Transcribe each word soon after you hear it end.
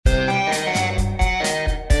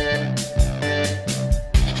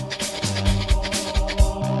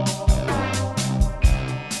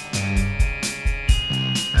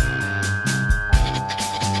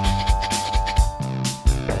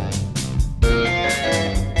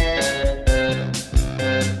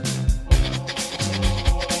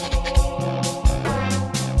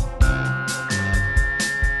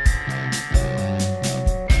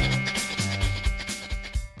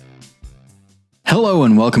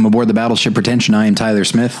welcome aboard the Battleship Pretension. I am Tyler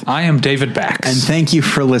Smith. I am David Bax. And thank you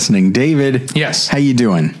for listening. David. Yes. How you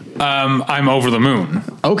doing? I'm over the moon.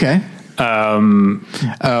 Okay.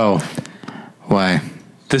 Why?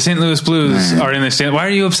 The St. Louis Blues are in the Stanley. Why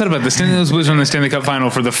are you upset about it? The St. Louis Blues are in the Stanley Cup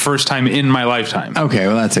final for the first time in my lifetime. Okay,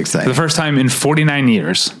 well, that's exciting. For the first time in 49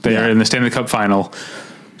 years, they are in the Stanley Cup final,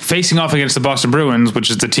 facing off against the Boston Bruins,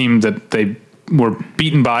 which is the team that they were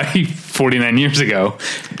beaten by 49 years ago.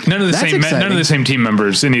 None of the same team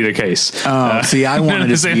members in either case. Oh, see, I wanted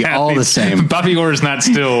it to be all the same. Bobby Orr is not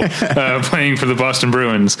still playing for the Boston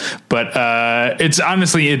Bruins, but it's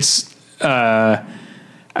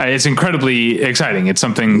incredibly exciting. It's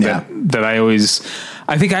something that I always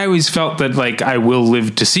felt that like I will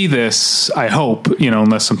live to see this. I hope,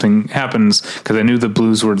 unless something happens, because I knew the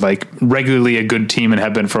Blues were like regularly a good team and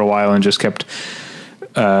have been for a while and just kept.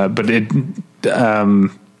 But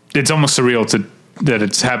it's almost surreal that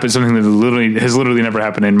it's happened. Something that has literally never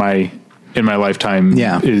happened in my lifetime.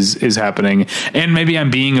 Is happening, and maybe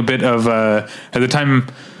I'm being a bit of at the time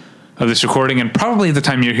of this recording, and probably at the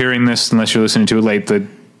time you're hearing this, unless you're listening to it late,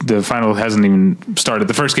 the final hasn't even started.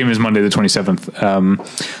 The first game is Monday the 27th.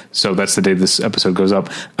 So that's the day this episode goes up.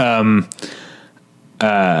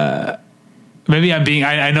 Maybe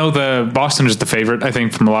I know the Boston is the favorite, I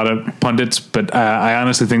think, from a lot of pundits, but I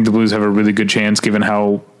honestly think the Blues have a really good chance given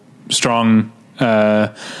how strong,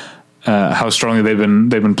 how strongly they've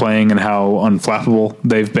been playing and how unflappable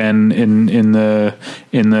they've been in the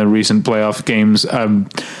recent playoff games.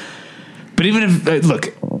 But even if,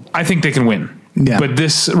 look, I think they can win. Yeah. But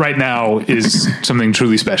this right now is something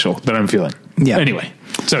truly special that I'm feeling. Yeah. Anyway,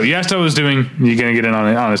 so you asked how I was doing. You're going to get an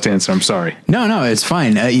honest answer. I'm sorry. No, it's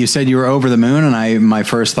fine. You said you were over the moon, and my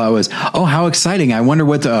first thought was, oh, how exciting. I wonder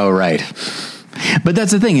what right. But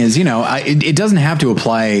that's the thing is, it doesn't have to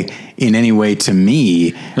apply in any way to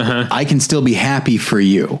me. Uh-huh. I can still be happy for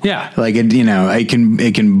you. Yeah. Like, it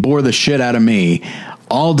can bore the shit out of me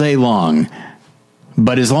all day long.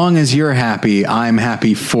 But as long as you're happy, I'm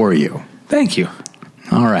happy for you. Thank you.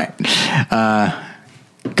 All right.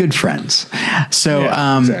 Good friends. So,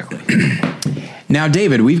 exactly. Now,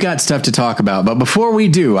 David, we've got stuff to talk about, but before we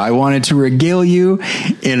do, I wanted to regale you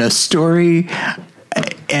in a story,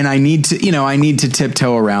 and I need to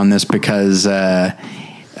tiptoe around this because,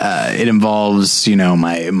 it involves,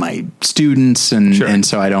 my students and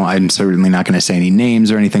so I'm certainly not going to say any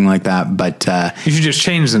names or anything like that, but, you should just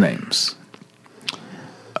change the names.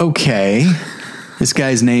 Okay. This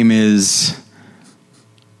guy's name is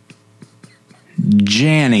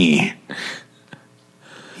Janny.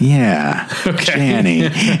 Yeah. Okay.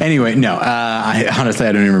 Janny. Anyway, no, honestly,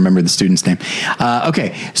 I don't even remember the student's name.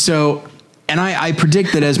 Okay. So, and I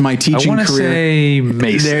predict that as my teaching career, say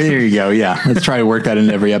Mason. There you go. Yeah. Let's try to work that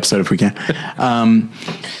into every episode if we can.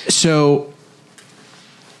 So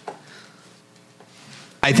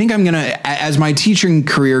I think I'm going to, as my teaching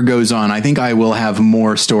career goes on, I think I will have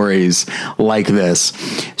more stories like this.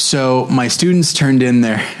 So my students turned in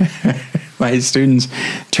their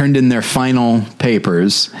final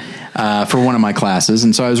papers for one of my classes.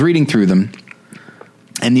 And so I was reading through them,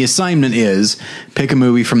 and the assignment is pick a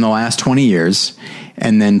movie from the last 20 years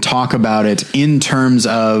and then talk about it in terms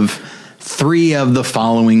of 3 of the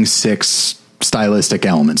following 6 stylistic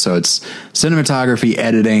elements. So it's cinematography,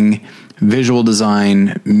 editing, visual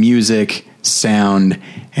design, music, sound,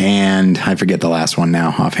 and I forget the last one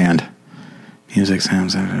now offhand. Music,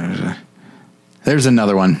 sound. There's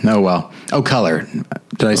another one. Oh, well. Oh, color.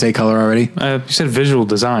 Did I say color already? You said visual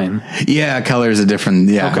design. Yeah, color is a different.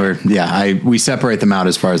 Yeah, okay. We separate them out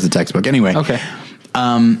as far as the textbook. Anyway. Okay.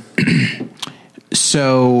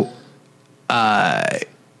 So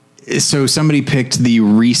somebody picked the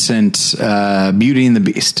recent Beauty and the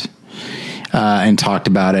Beast. And talked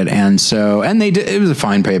about it. And it was a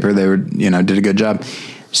fine paper. They did a good job.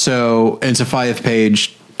 So it's a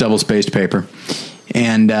 5-page double spaced paper.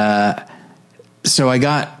 And, so I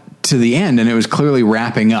got to the end and it was clearly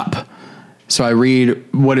wrapping up. So I read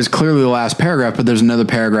what is clearly the last paragraph, but there's another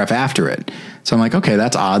paragraph after it. So I'm like, okay,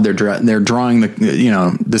 that's odd. They're drawing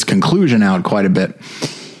this conclusion out quite a bit.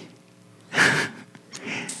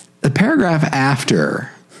 The paragraph after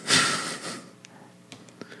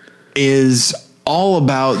is all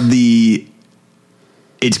about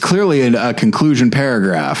it's clearly a conclusion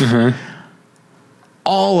paragraph, mm-hmm.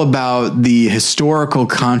 all about the historical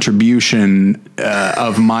contribution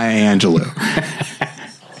of Maya Angelou.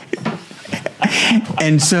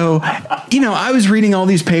 And so, I was reading all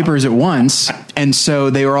these papers at once, and so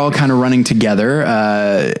they were all kind of running together.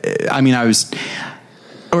 I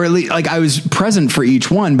was present for each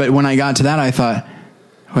one, but when I got to that, I thought,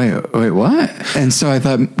 wait, what? And so I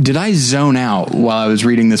thought, did I zone out while I was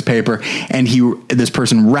reading this paper? And this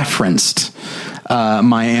person referenced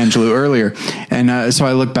Maya Angelou earlier. And so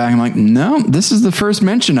I look back and I'm like, no, this is the first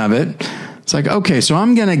mention of it. It's like, okay, so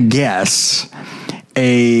I'm going to guess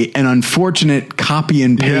an unfortunate copy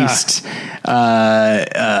and paste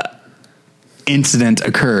incident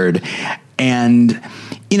occurred. And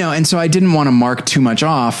so I didn't want to mark too much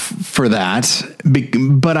off for that,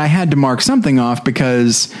 but I had to mark something off,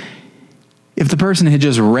 because if the person had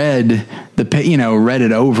just read read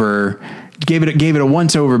it over, gave it a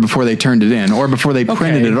once over before they turned it in, or before they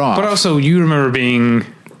printed it off. But also, you remember being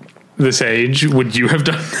this age, would you have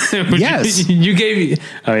done? Yes, you gave.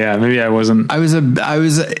 Oh yeah, maybe I wasn't. I was.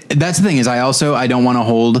 That's the thing, is I don't want to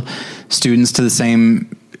hold students to the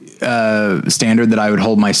same standard that I would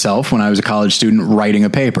hold myself when I was a college student writing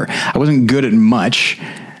a paper. I wasn't good at much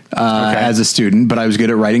as a student, but I was good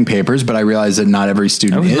at writing papers. But I realized that not every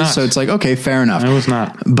student is. So it's like, okay, fair enough. I was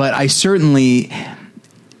not. But I certainly.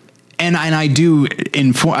 And I do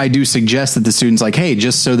suggest that the students, like, hey,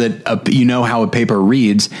 just so that you know how a paper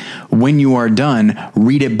reads, when you are done,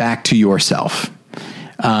 read it back to yourself.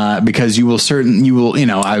 Because I was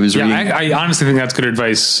reading. I honestly think that's good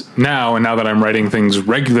advice now. And now that I'm writing things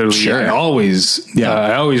regularly, sure. I always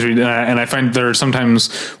read. And I find there are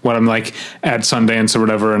sometimes when I'm like at Sundance or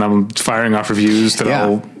whatever, and I'm firing off reviews that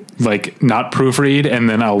I'll like not proofread, and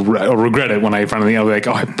then I'll regret it when I finally, I'll be like,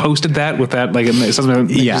 oh, I posted that with that. Like, it sounds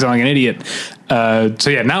like an idiot.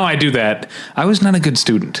 So yeah, now I do that. I was not a good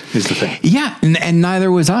student, is the thing. Yeah. And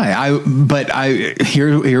neither was I.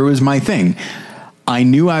 Here was my thing. I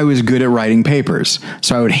knew I was good at writing papers,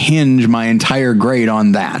 so I would hinge my entire grade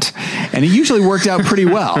on that. And it usually worked out pretty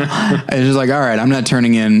well. I was just like, all right, I'm not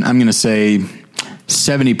turning in, I'm going to say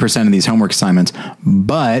 70% of these homework assignments,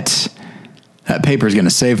 but that paper is going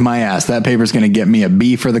to save my ass. That paper is going to get me a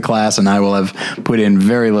B for the class, and I will have put in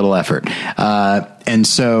very little effort. And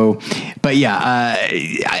so, but yeah,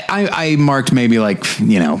 I marked maybe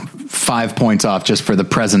 5 points off just for the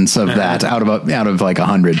presence of that out of like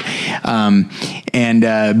 100.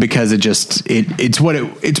 Because it's what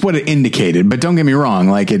it indicated, but don't get me wrong.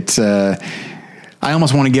 Like, it's, I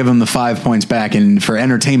almost want to give them the 5 points back for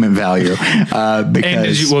entertainment value.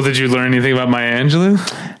 Because did you learn anything about Maya Angelou?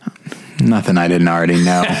 Nothing I didn't already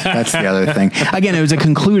know. That's the other thing. Again, it was a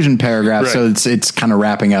conclusion paragraph, right. So it's kind of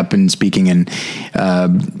wrapping up and speaking in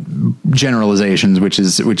generalizations, which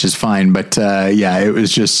is fine. But it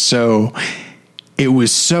was just so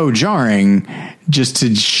jarring just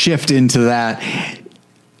to shift into that.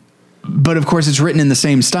 But of course, it's written in the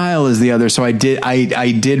same style as the other. So I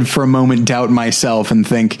did for a moment doubt myself and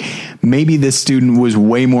think maybe this student was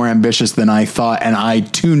way more ambitious than I thought, and I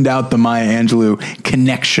tuned out the Maya Angelou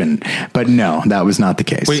connection. But no, that was not the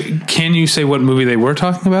case. Wait, can you say what movie they were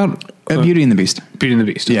talking about? Beauty and the Beast. Beauty and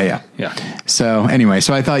the Beast. Okay. Yeah. So anyway,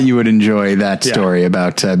 I thought you would enjoy that story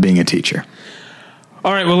about being a teacher.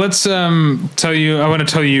 All right, well, let's tell you, I want to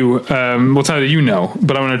tell you, we'll tell you,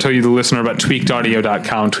 but I want to tell you, the listener, about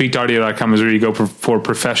tweakedaudio.com. Tweakedaudio.com is where you go for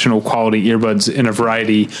professional quality earbuds in a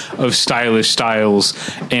variety of stylish styles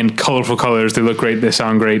and colorful colors. They look great. They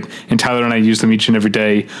sound great. And Tyler and I use them each and every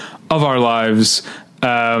day of our lives.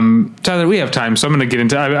 Tyler, we have time, so I'm going to get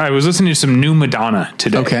into, I was listening to some new Madonna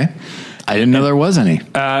today. Okay. I didn't know there was any.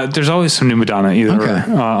 There's always some new Madonna, either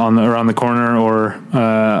around the corner or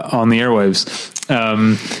on the airwaves.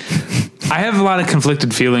 I have a lot of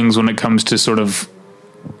conflicted feelings when it comes to sort of,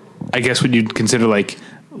 I guess, what you'd consider like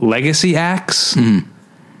legacy acts.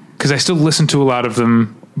 Because I still listen to a lot of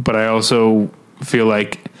them, but I also feel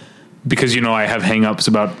like, because, I have hang-ups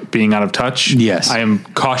about being out of touch. Yes. I am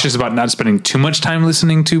cautious about not spending too much time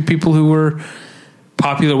listening to people who were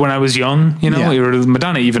popular when I was young,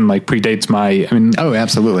 Madonna even like predates oh,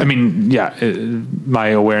 absolutely. My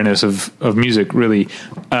awareness of music really.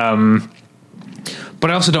 But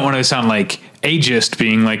I also don't want to sound like ageist,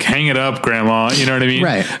 being like, hang it up, grandma. You know what I mean?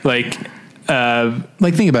 Right. Like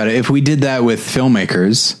think about it. If we did that with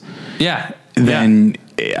filmmakers, then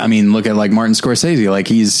look at like Martin Scorsese. Like,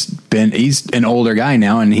 he's an older guy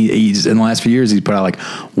now, and he's in the last few years, he's put out like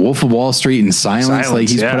Wolf of Wall Street and Silence. Like,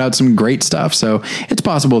 he's put out some great stuff. So it's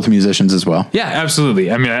possible with musicians as well. Yeah,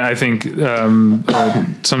 absolutely. I think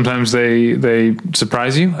sometimes they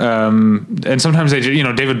surprise you, and sometimes they,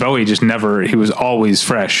 David Bowie just never. He was always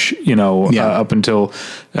fresh, up until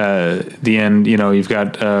the end. You've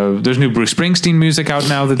got there's new Bruce Springsteen music out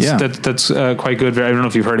now that's quite good. I don't know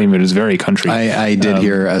if you've heard him, but it's very country. I did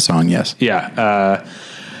hear a song. Yes. Yeah.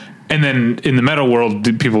 And then in the metal world,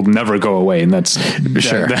 people never go away, and that's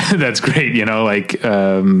sure. That's great. I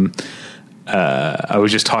was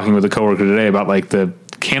just talking with a coworker today about like the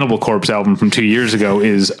Cannibal Corpse album from 2 years ago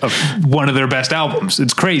is one of their best albums.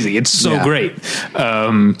 It's crazy. It's so great.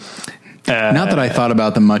 Not that I thought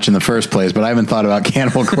about them much in the first place, but I haven't thought about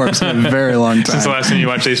Cannibal Corpse in a very long time. Since the last time you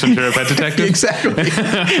watched Ace Ventura: Pet Detective? Exactly. But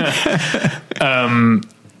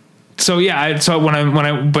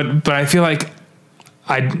I feel like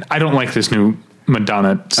I don't like this new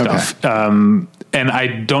Madonna stuff. Okay. And I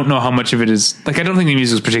don't know how much of it is, like, I don't think the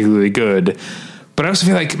music is particularly good, but I also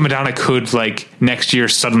feel like Madonna could, like, next year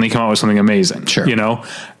suddenly come out with something amazing. Sure. You know?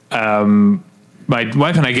 My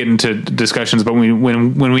wife and I get into discussions about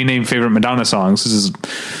when we name favorite Madonna songs. This is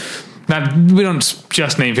not, we don't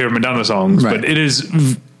just name favorite Madonna songs, right, but it is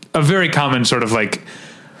a very common sort of like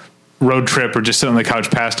road trip or just sit on the couch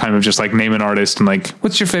pastime of just like name an artist and like,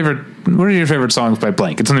 what are your favorite songs by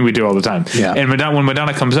blank? It's something we do all the time. Yeah. And when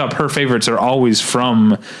Madonna comes up, her favorites are always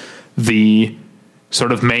from the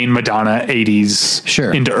sort of main Madonna 80s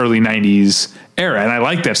sure, into early 90s era. And I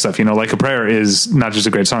like that stuff. You know, Like a Prayer is not just a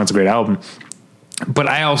great song, it's a great album. But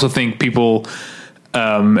I also think people,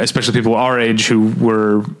 especially people our age who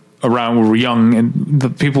were around, were young, and the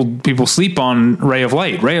people sleep on Ray of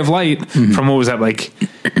Light. Ray of Light, mm-hmm, from what was that, like,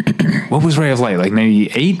 what was Ray of Light, like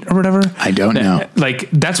 98 or whatever? I don't know. Like,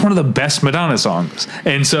 that's one of the best Madonna songs.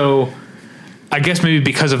 And so I guess maybe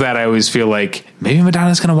because of that, I always feel like maybe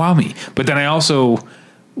Madonna's going to wow me. But then I also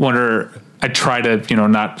wonder, I try to, you know,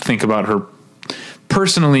 not think about her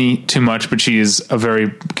personally too much, but she has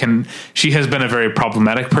been a very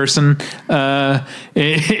problematic person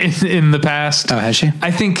in the past. Oh, has she?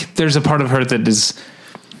 I think there's a part of her that is,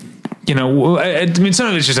 you know, I mean, some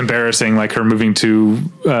of it's just embarrassing, like her moving to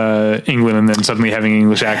England and then suddenly having an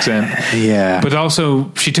English accent. Yeah. But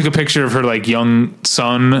also, she took a picture of her like young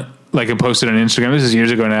son, like, and posted on Instagram. This is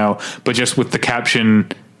years ago now, but just with the caption,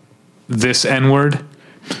 "This N-word."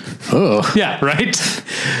 Oh yeah, right.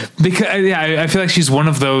 Because I feel like she's one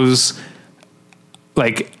of those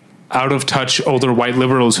like out of touch older white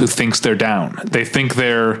liberals who thinks they're down. They think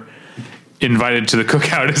they're invited to the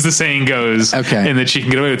cookout, as the saying goes, okay, and that she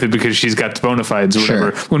can get away with it because she's got bona fides or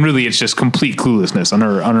whatever. Sure. When really it's just complete cluelessness on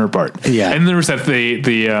her part. Yeah. And there was that the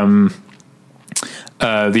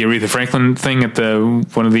Aretha Franklin thing at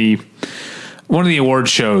one of the award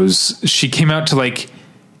shows. She came out to like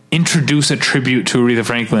introduce a tribute to Aretha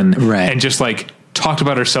Franklin, right, and just like talked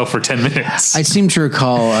about herself for 10 minutes. I seem to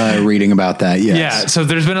recall reading about that. Yes. Yeah. So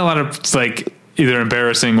there's been a lot of like either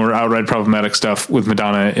embarrassing or outright problematic stuff with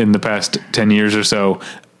Madonna in the past 10 years or so.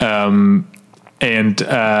 I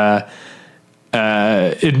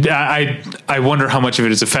wonder how much of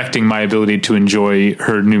it is affecting my ability to enjoy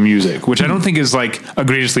her new music, which I don't think is like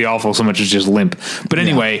egregiously awful so much as just limp. But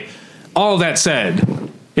anyway, all that said,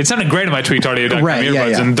 it sounded great on my tweakedaudio.com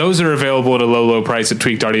earbuds, and those are available at a low price at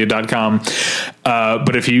tweakedaudio.com.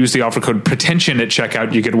 But if you use the offer code pretension at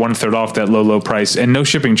checkout, you get 1/3 off that low price and no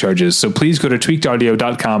shipping charges. So please go to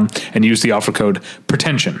tweakedaudio.com and use the offer code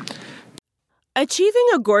pretension. Achieving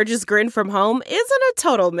a gorgeous grin from home isn't a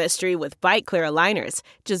total mystery with Byte Clear aligners.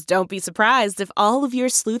 Just don't be surprised if all of your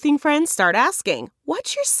sleuthing friends start asking,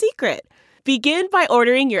 "What's your secret?" Begin by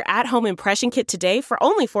ordering your at-home impression kit today for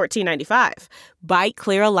only $14.95. Byte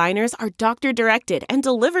Clear aligners are doctor-directed and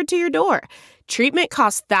delivered to your door. Treatment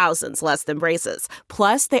costs thousands less than braces.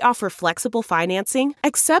 Plus, they offer flexible financing,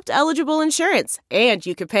 accept eligible insurance, and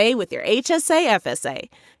you can pay with your HSA FSA.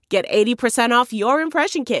 Get 80% off your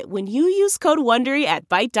impression kit when you use code WONDERY at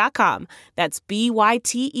Byte.com. That's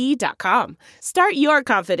BYTE.com. Start your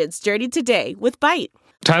confidence journey today with Byte.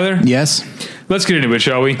 Tyler? Yes? Let's get into it,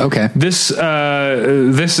 shall we? Okay. This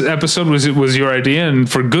episode was your idea, and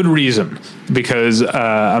for good reason, because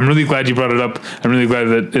I'm really glad you brought it up. I'm really glad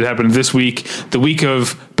that it happened this week, the week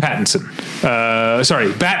of Pattinson.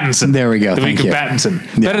 Battinson. There we go. The week of Pattinson.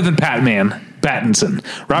 Yeah. Better than Patman. Pattinson.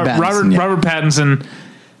 Robert Pattinson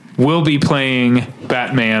will be playing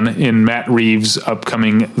Batman in Matt Reeves'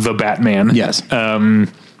 upcoming The Batman. Yes.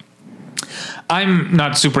 I'm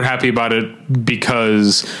not super happy about it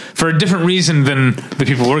because for a different reason than the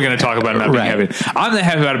people we're going to talk about not being happy. I'm not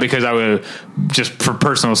happy about it because I would, just for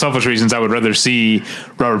personal selfish reasons, I would rather see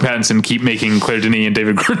Robert Pattinson keep making Claire Denis and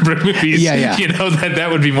David Cronenberg movies. Yeah. You know, that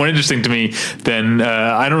would be more interesting to me than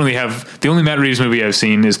I don't really have. The only Matt Reeves movie I've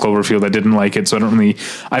seen is Cloverfield. I didn't like it, so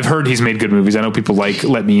I've heard he's made good movies. I know people like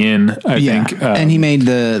Let Me In, I think. And he made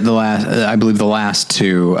the last, I believe the last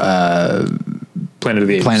two Planet of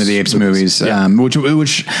the Apes movies, yeah.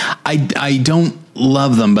 Which I don't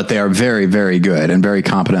love them, but they are very, very good and very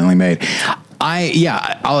competently made.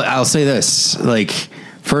 I'll say this, like,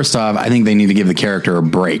 first off, I think they need to give the character a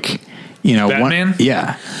break. You know, Batman?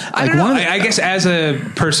 I don't know. I guess as a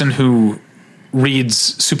person who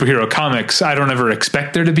reads superhero comics, I don't ever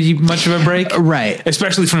expect there to be much of a break. Right.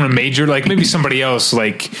 Especially from a major, like maybe somebody else,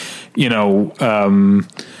 like, you know, I'm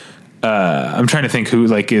trying to think who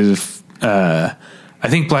like is, I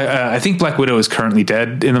think Black Widow is currently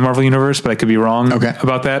dead in the Marvel universe, but I could be wrong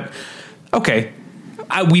about that. Okay.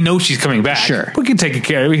 We know she's coming back. Sure. We can take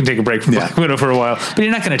a break from Black Widow for a while, but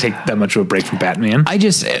you're not going to take that much of a break from Batman. I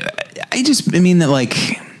mean that, like,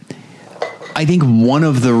 I think one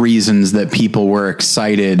of the reasons that people were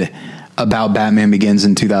excited about Batman Begins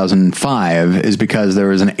in 2005 is because there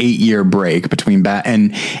was an 8-year break between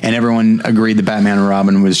and everyone agreed that Batman and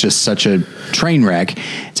Robin was just such a train wreck.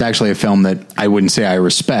 It's actually a film that I wouldn't say I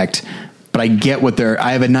respect, but I get what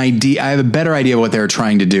I have a better idea of what they're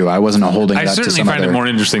trying to do. I wasn't holding it up to some other. I certainly find it more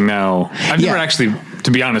interesting now. I've never actually,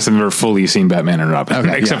 to be honest, I've never fully seen Batman and Robin,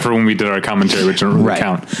 except for when we did our commentary, which don't really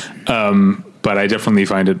count. But I definitely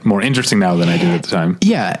find it more interesting now than I did at the time.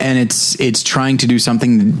 Yeah, and it's trying to do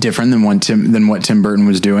something different than what Tim Burton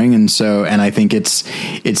was doing, and I think it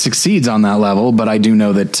succeeds on that level. But I do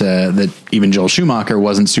know that even Joel Schumacher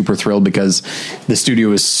wasn't super thrilled because the studio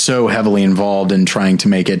was so heavily involved in trying to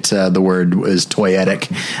make it. The word was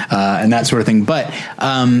toyetic and that sort of thing. But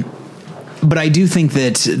I do think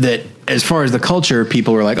that as far as the culture,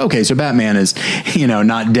 people were like, okay, so Batman is,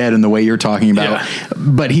 not dead in the way you're talking about,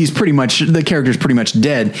 but he's the character's pretty much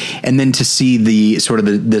dead. And then to see the sort of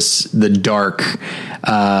the dark,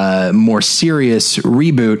 more serious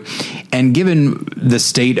reboot, and given the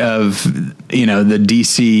state of, the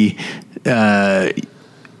DC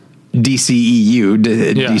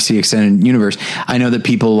DC Extended Universe, I know that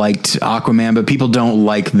people liked Aquaman, but people don't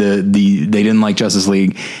like they didn't like Justice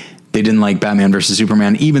League. They didn't like Batman versus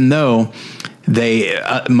Superman, even though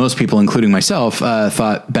most people, including myself,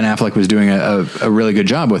 thought Ben Affleck was doing a really good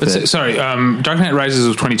job with it. Sorry, Dark Knight Rises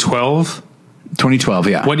was 2012? 2012,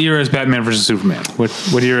 yeah. What year is Batman versus Superman?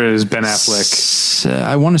 What year is Ben Affleck?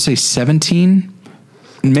 I want to say 17.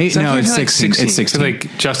 It's 16. It's 16.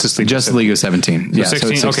 Like Justice League. Justice League was 17. So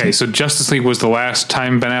 16? So 16. Okay, so Justice League was the last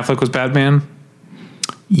time Ben Affleck was Batman?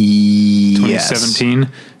 Yes. 2017.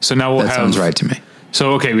 So now that sounds right to me.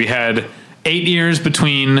 So, okay, we had 8 years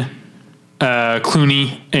between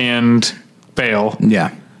Clooney and Bale.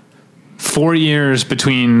 Yeah. 4 years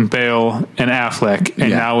between Bale and Affleck,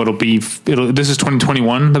 and now this is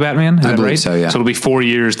 2021, the Batman? Is that right? So, yeah. So it'll be 4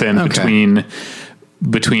 years then between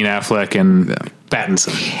Affleck and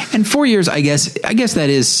Pattinson. And 4 years, I guess that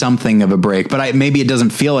is something of a break, but maybe it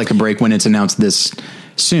doesn't feel like a break when it's announced this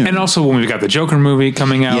soon. And also when we've got the Joker movie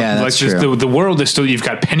coming out. Yeah, that's true. The world is still, you've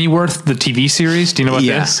got Pennyworth, the TV series. Do you know what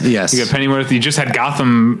this? Yes. You got Pennyworth. You just had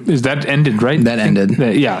Gotham. Is that ended, right? That ended.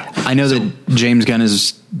 I know that James Gunn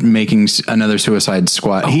is making another Suicide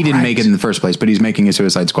Squad. He didn't make it in the first place, but he's making a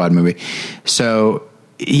Suicide Squad movie. So,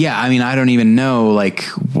 I mean, I don't even know, the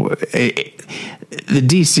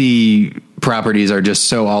DC properties are just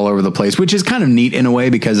so all over the place, which is kind of neat in a way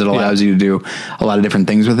because it allows you to do a lot of different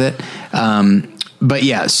things with it. But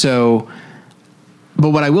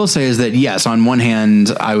what I will say is that, yes, on one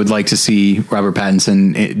hand, I would like to see Robert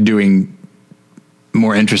Pattinson doing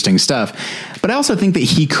more interesting stuff, but I also think that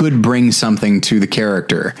he could bring something to the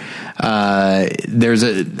character. I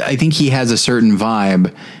think he has a certain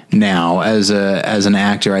vibe now as an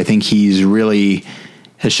actor. I think he's really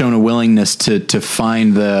has shown a willingness to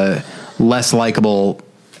find the less likable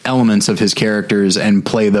elements of his characters and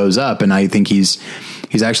play those up. And I think he's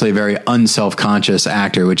actually a very unself-conscious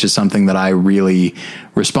actor, which is something that I really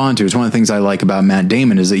respond to. It's one of the things I like about Matt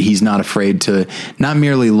Damon is that he's not afraid to not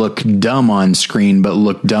merely look dumb on screen, but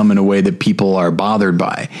look dumb in a way that people are bothered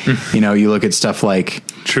by. You look at stuff like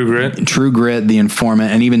True Grit, The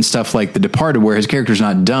Informant, and even stuff like The Departed, where his character's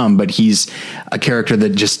not dumb, but he's a character that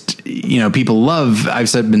just, people love.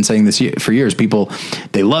 I've been saying this for years.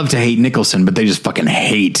 They love to hate Nicholson, but they just fucking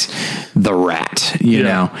hate the Rat, you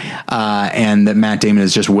know? And that Matt Damon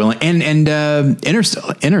is just willing, and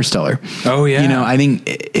Interstellar. Oh yeah. I think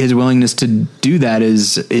his willingness to do that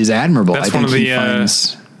is admirable. That's I think one of the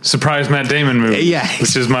surprise Matt Damon movies. Yeah.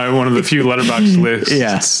 Which is one of the few Letterboxd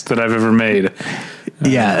lists that I've ever made.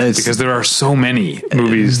 Because there are so many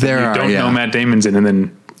movies that you don't know Matt Damon's in, and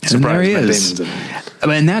then surprise Matt Damon's in.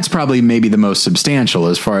 And that's probably maybe the most substantial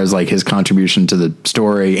as far as his contribution to the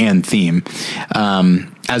story and theme,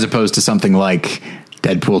 as opposed to something like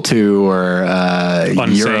Deadpool 2 or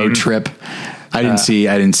Euro Trip. I didn't see.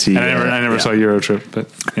 I never saw Euro Trip,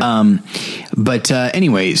 but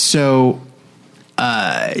anyway, so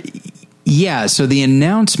Yeah, so the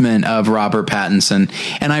announcement of Robert Pattinson,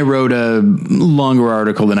 and I wrote a longer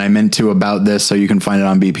article than I meant to about this, so you can find it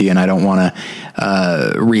on BP, and I don't want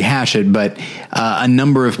to rehash it, but a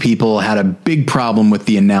number of people had a big problem with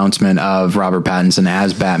the announcement of Robert Pattinson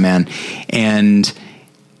as Batman, and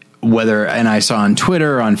I saw on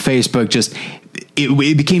Twitter, on Facebook, just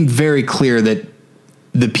it became very clear that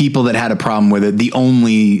the people that had a problem with it,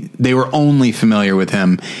 they were only familiar with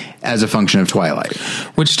him as a function of Twilight,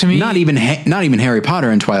 which to me, not even Harry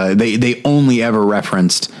Potter and Twilight. They only ever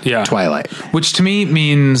referenced Twilight, which to me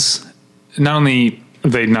means not only are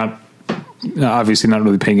they obviously not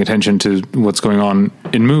really paying attention to what's going on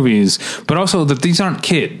in movies, but also that these aren't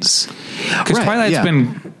kids, because Twilight's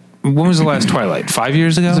been. When was the last Twilight? 5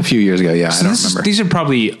 years ago? It was a few years ago. Yeah, so I don't remember. These are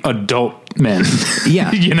probably adult men.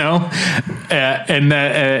 Yeah, you know, and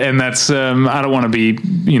that's I don't want to be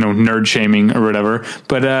nerd shaming or whatever,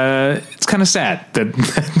 but it's kind of sad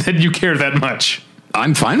that you care that much.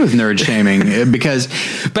 I'm fine with nerd shaming because,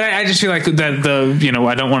 but I just feel like that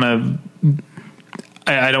I don't want to.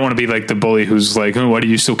 I don't want to be like the bully who's like, oh, why do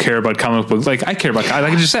you still care about comic books? Like, I care about,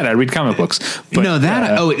 like I just said, I read comic books. But,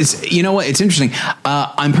 it's, you know what? It's interesting.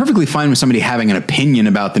 I'm perfectly fine with somebody having an opinion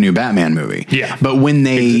about the new Batman movie. Yeah. But when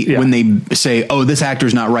they say, oh, this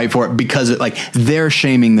actor's not right for it because they're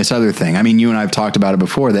shaming this other thing. I mean, you and I have talked about it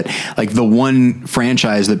before that like the one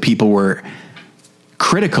franchise that people were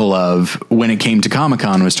critical of when it came to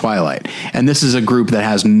Comic-Con was Twilight, and this is a group that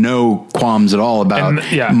has no qualms at all about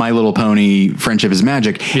My Little Pony, Friendship is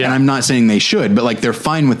Magic, and I'm not saying they should, but like they're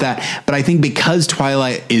fine with that. But I think because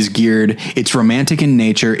Twilight is it's romantic in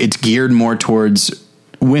nature, it's geared more towards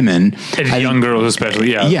women, and young girls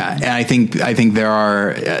especially. And I think there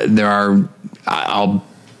are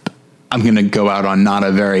I'm going to go out on not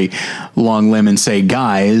a very long limb and say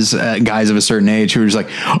guys of a certain age who are just like,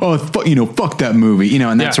 oh, fuck that movie,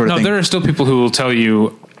 and that sort of thing. There are still people who will tell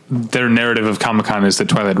you their narrative of Comic-Con is that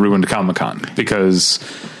Twilight ruined Comic-Con because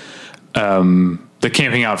the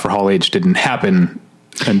camping out for Hall H didn't happen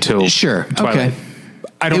until Twilight. Okay.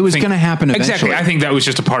 It was going to happen eventually. Exactly. I think that was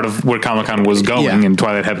just a part of where Comic-Con was going, and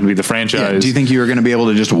Twilight happened to be the franchise. Yeah. Do you think you were going to be able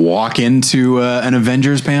to just walk into an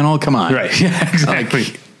Avengers panel? Come on. Right. Yeah, exactly.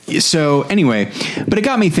 So anyway, but it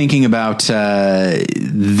got me thinking about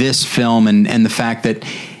this film and the fact that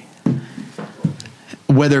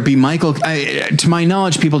whether it be Michael, to my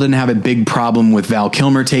knowledge, people didn't have a big problem with Val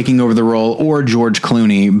Kilmer taking over the role or George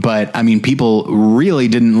Clooney. But I mean, people really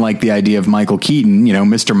didn't like the idea of Michael Keaton,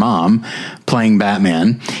 Mr. Mom, playing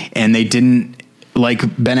Batman, and they didn't like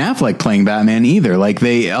Ben Affleck playing Batman either. Like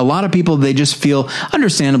a lot of people, they just feel,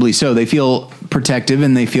 understandably so, they feel protective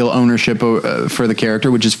and they feel ownership for the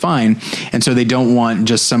character, which is fine. And so they don't want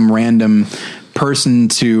just some random person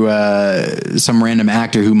some random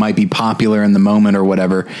actor who might be popular in the moment or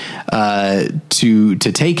whatever, to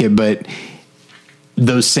take it. But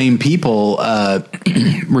those same people,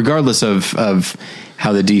 regardless of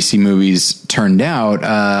how the DC movies turned out,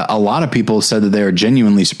 a lot of people said that they were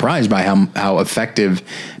genuinely surprised by how effective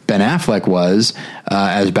Ben Affleck was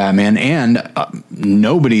as Batman, and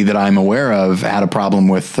nobody that I'm aware of had a problem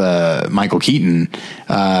with Michael Keaton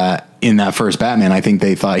in that first Batman. I think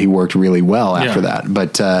they thought he worked really well after that,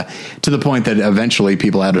 but to the point that eventually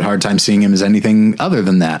people had a hard time seeing him as anything other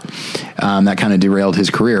than that. That kind of derailed his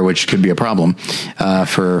career, which could be a problem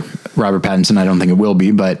for Robert Pattinson. I don't think it will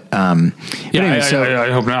be, but anyway,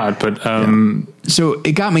 I hope not. But so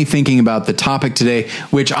it got me thinking about the topic today,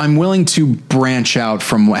 which I'm willing to branch out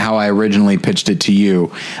from how I originally pitched it to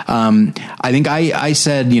you. I think I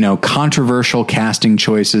said, controversial casting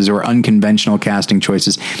choices or unconventional casting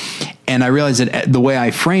choices. And I realized that the way I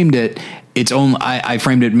framed it, I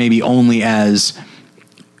framed it maybe only as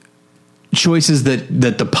choices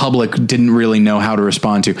that the public didn't really know how to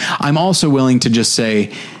respond to. I'm also willing to just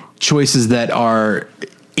say choices that are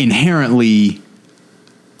inherently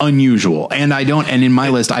unusual. And in my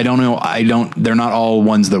list, they're not all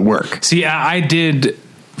ones that work. See, I did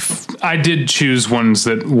choose ones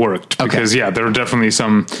that worked because there were definitely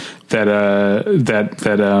some that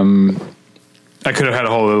I could have had a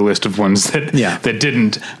whole other list of ones that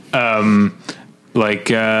didn't, I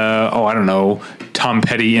don't know, Tom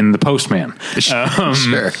Petty in The Postman.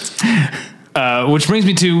 Sure. Which brings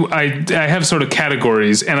me to, I have sort of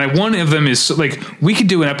categories, and one of them is like, we could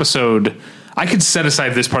do an episode. I could set aside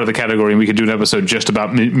this part of the category and we could do an episode just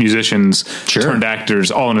about musicians turned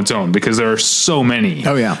actors all on its own, because there are so many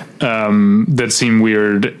that seem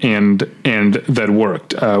weird and that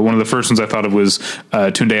worked. One of the first ones I thought of was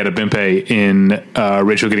Tunde Adebimpe in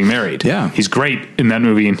Rachel Getting Married. Yeah. He's great in that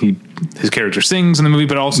movie, and he his character sings in the movie,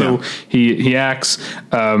 but also he acts.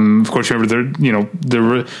 Of course,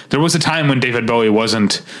 remember there was a time when David Bowie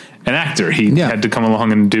wasn't an actor. He had to come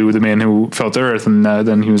along and do The Man Who Fell to Earth, and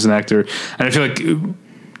then he was an actor. And I feel like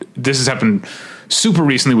this has happened super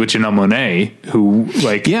recently with Janelle Monáe, who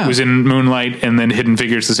was in Moonlight and then Hidden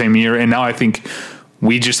Figures the same year, and now I think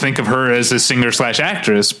we just think of her as a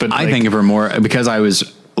singer/actress. But I think of her more because I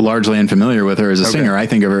was largely unfamiliar with her as a singer. I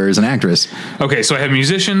think of her as an actress. Okay, so I have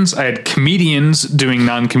musicians, I had comedians doing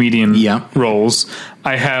non-comedian roles.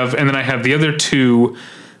 And then I have the other two,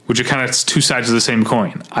 which are kind of two sides of the same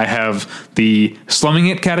coin. I have the slumming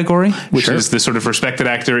it category, which is the sort of respected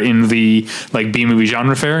actor in the B-movie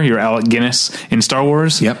genre fare, your Alec Guinness in Star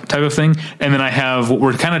Wars type of thing. And then I have what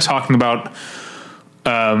we're kind of talking about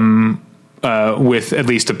with at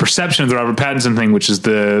least a perception of the Robert Pattinson thing, which is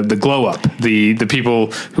the glow up, the people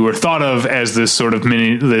who are thought of as this sort of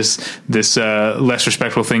this less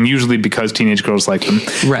respectful thing, usually because teenage girls like them,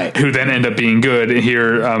 right? Who then end up being good.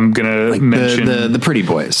 Here I'm gonna mention the pretty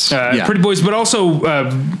boys, pretty boys, but also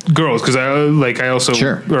girls, because I also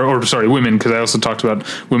women, because I also talked about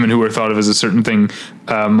women who are thought of as a certain thing,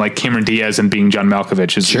 like Cameron Diaz and Being John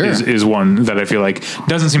Malkovich is one that I feel like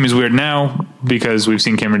doesn't seem as weird now because we've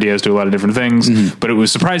seen Cameron Diaz do a lot of different things, but it was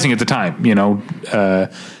surprising at the time. She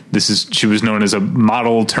was known as a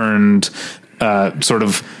model turned sort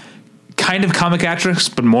of kind of comic actress,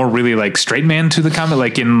 but more really like straight man to the comic,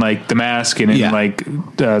 like in like The Mask and in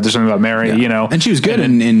There's Something About Mary, and she was good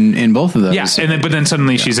in both of those. Yeah, but then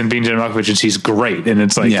suddenly she's in Being John Malkovich and she's great, and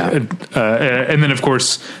it's like, and then of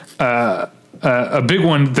course a big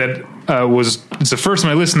one that it's the first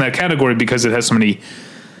on my list in that category because it has so many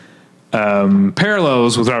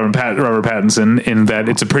parallels with Robert Pattinson in that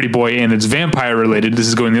it's a pretty boy and it's vampire related. This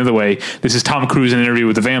is going the other way. This is Tom Cruise in an Interview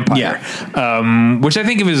with a Vampire, which I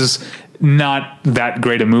think of as not that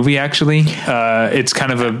great a movie. Actually, it's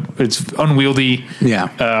kind of it's unwieldy.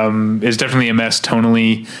 It's definitely a mess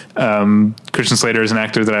tonally. Christian Slater is an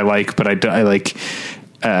actor that I like, but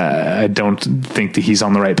I don't think that he's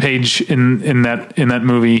on the right page in that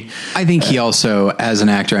movie. I think he also, as an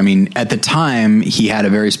actor, I mean, at the time he had a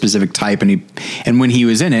very specific type, and when he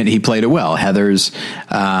was in it, he played it well. Heather's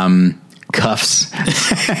cuffs.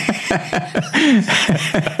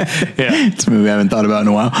 It's a movie I haven't thought about in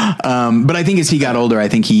a while. But I think as he got older, I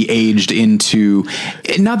think he aged into,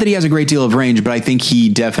 not that he has a great deal of range, but I think he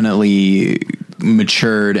definitely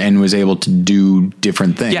matured and was able to do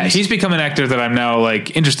different things. Yeah, he's become an actor that I'm now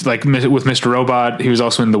interested, with Mr. Robot. He was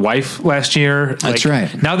also in The Wife last year. That's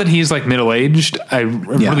right. Now that he's middle-aged, I'm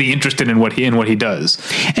really interested in what he does.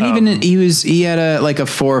 And he had a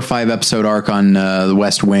 4 or 5 episode arc on The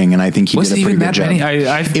West Wing, and I think he did a pretty good job.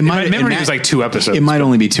 In my memory, it was 2 episodes. It might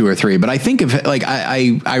only be 2 or 3, but I think of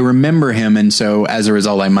I remember him, and so as a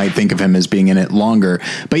result, I might think of him as being in it longer.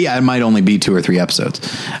 But yeah, it might only be 2 or 3 episodes.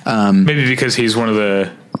 Maybe because he's one of the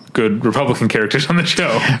good Republican characters on the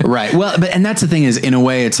show. Right. Well, and that's the thing is, in a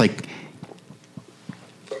way, it's like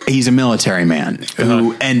he's a military man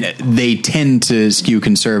who, and they tend to skew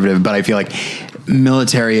conservative, but I feel like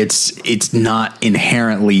military, it's not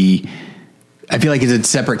inherently, I feel like it's a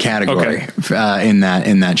separate category in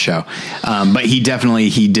that show. But he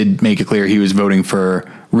did make it clear he was voting for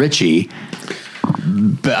Richie.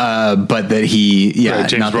 But that he,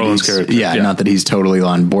 James Brolin's character. Not that he's totally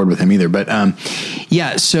on board with him either. But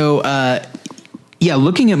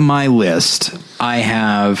looking at my list, I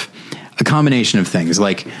have a combination of things.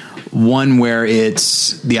 Like one where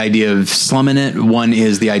it's the idea of slumming it. One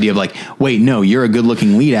is the idea of wait, no, you're a good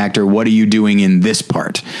looking lead actor. What are you doing in this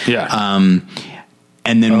part? Yeah.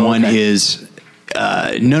 And then one is,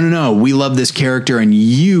 no, we love this character and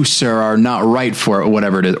you, sir, are not right for it,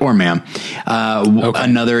 whatever it is, or ma'am.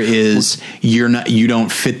 Another is you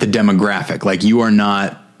don't fit the demographic. You are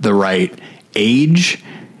not the right age.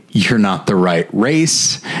 You're not the right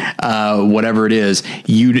race, whatever it is,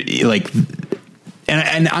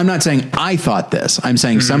 and I'm not saying I thought this, I'm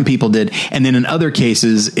saying some people did. And then in other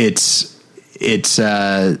cases, it's this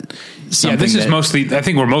is mostly, I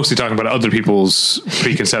think we're mostly talking about other people's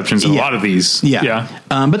preconceptions in a lot of these. Yeah.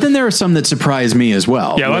 But then there are some that surprise me as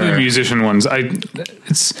well. Yeah. A lot of the musician ones,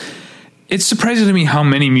 it's surprising to me how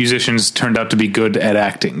many musicians turned out to be good at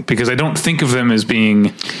acting, because I don't think of them as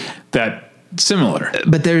being that similar.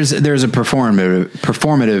 But there's a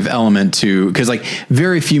performative element to, because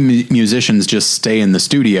very few musicians just stay in the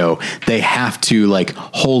studio. They have to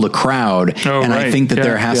hold a crowd, I think that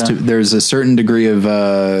there's a certain degree of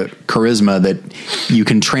charisma that you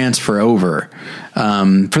can transfer over,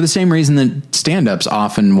 for the same reason that stand-ups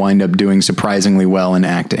often wind up doing surprisingly well in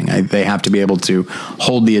acting. They have to be able to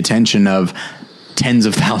hold the attention of tens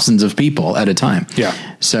of thousands of people at a time. Yeah.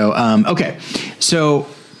 So, okay. So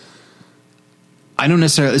I don't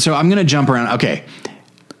necessarily, so I'm going to jump around. Okay.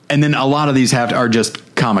 And then a lot of these are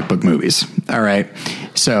just comic book movies. All right.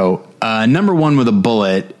 So, number one with a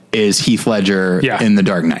bullet is Heath Ledger in The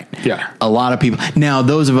Dark Knight. Yeah. A lot of people. Now,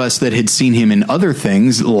 those of us that had seen him in other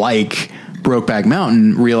things like Brokeback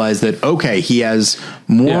Mountain realized that, okay, he has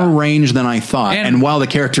more range than I thought. And while the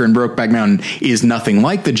character in Brokeback Mountain is nothing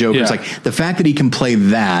like the Joker, it's like the fact that he can play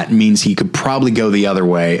that means he could probably go the other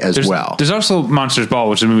way as well. There's also Monsters Ball,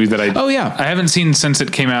 which is a movie that I haven't seen since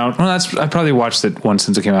it came out. Well, I probably watched it once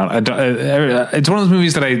since it came out. It's one of those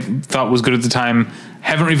movies that I thought was good at the time.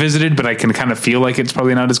 Haven't revisited, but I can kind of feel like it's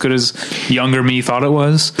probably not as good as younger me thought it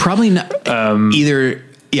was. Probably not. Either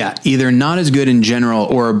not as good in general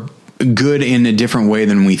or good in a different way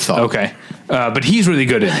than we thought. Okay. But he's really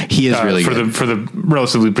good in it. He is really good. For the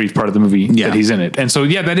relatively brief part of the movie that he's in it. And so,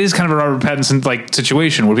 that is kind of a Robert Pattinson like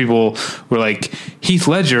situation where people were like, Heath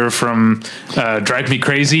Ledger from Drive Me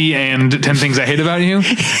Crazy and 10 Things I Hate About You.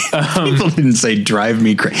 People didn't say Drive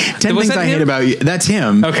Me Crazy. 10 Things I Hate About You. That's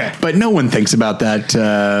him. Okay. But no one thinks about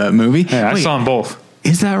that movie. Yeah, I saw them both.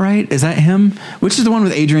 Is that right? Is that him? Which is the one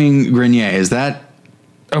with Adrian Grenier? Is that?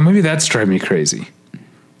 Oh, maybe that's Drive Me Crazy.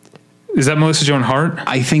 Is that Melissa Joan Hart?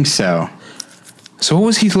 I think so. So what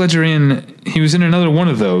was Heath Ledger in? He was in another one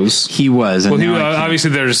of those. He was. Well,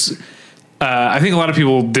 obviously there's, I think a lot of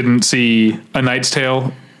people didn't see A Knight's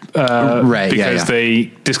Tale. Because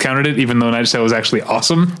they discounted it, even though Knight's Tale was actually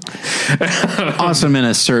awesome. Awesome in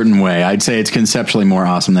a certain way. I'd say it's conceptually more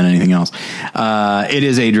awesome than anything else. It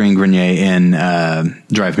is Adrian Grenier in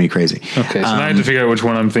Drive Me Crazy. Okay, so now I have to figure out which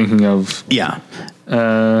one I'm thinking of. Yeah.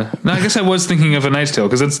 No, I guess I was thinking of A Knight's Tale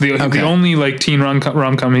because that's the only like teen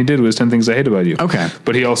rom-com he did was 10 Things I Hate About You. Okay.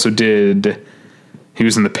 But he also he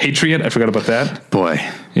was in The Patriot. I forgot about that. Boy.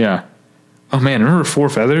 Yeah. Oh man, remember Four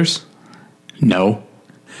Feathers? No.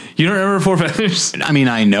 You don't remember Four Feathers? I mean,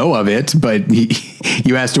 I know of it, but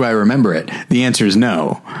you asked, do I remember it? The answer is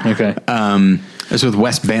no. Okay. It's with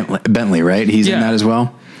Wes Bentley, right? He's in that as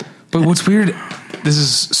well. But what's weird, this is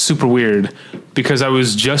super weird, because I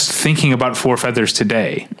was just thinking about Four Feathers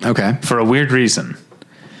today. Okay. For a weird reason.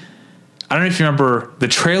 I don't know if you remember the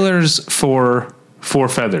trailers for Four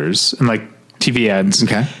Feathers and like TV ads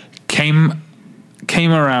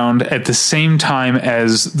came around at the same time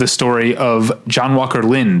as the story of John Walker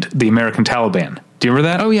Lind, the American Taliban. Do you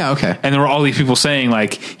remember that? Oh, yeah, okay. And there were all these people saying,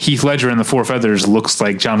 like, Heath Ledger in The Four Feathers looks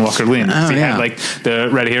like John Walker Lind. Oh, he had, like, the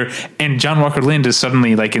red hair. And John Walker Lind is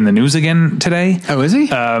suddenly, like, in the news again today. Oh, is he?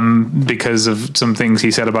 Because of some things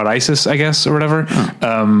he said about ISIS, I guess, or whatever.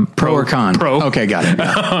 Oh. Pro or con? Pro. Okay, got it.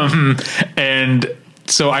 Yeah. And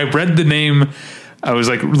so I read the name. I was,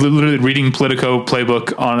 like, literally reading Politico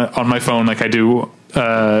playbook on my phone like I do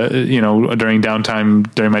during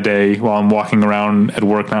downtime during my day while I'm walking around at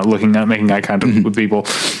work, not making eye contact with people.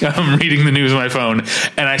 I'm reading the news on my phone,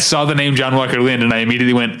 and I saw the name John Walker Lind, and I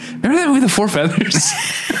immediately went, "Remember that movie, The Four Feathers?"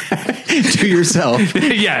 To yourself,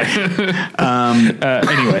 yeah.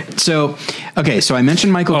 Anyway, so I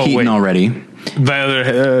mentioned Michael Keaton already.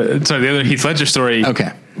 The other Heath Ledger story.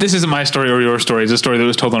 Okay. This isn't my story or your story. It's a story that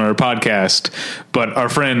was told on our podcast, but our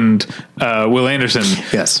friend Will Anderson.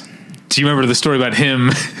 Yes. Do you remember the story about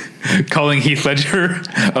him calling Heath Ledger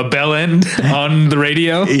a bell end on the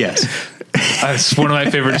radio? Yes. It's one of my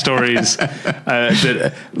favorite stories.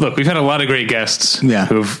 Look, we've had a lot of great guests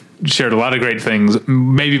who've shared a lot of great things.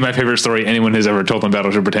 Maybe my favorite story anyone has ever told on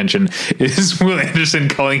Battleship Pretension is Will Anderson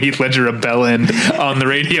calling Heath Ledger a bell end on the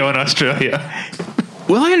radio in Australia.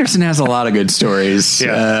 Will Anderson has a lot of good stories.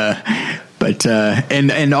 Yeah. But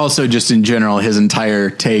also just in general, his entire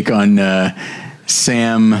take on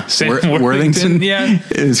Sam Worthington. Yeah.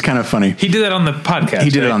 Is kind of funny. He did that on the podcast. He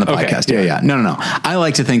did it on the podcast. Yeah. No. I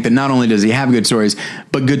like to think that not only does he have good stories,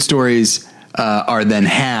 but good stories are then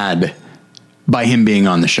had by him being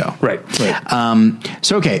on the show. Right.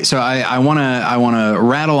 So I want to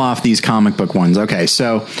rattle off these comic book ones. Okay.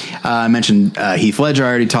 So I mentioned Heath Ledger. I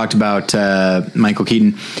already talked about Michael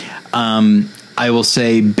Keaton. I will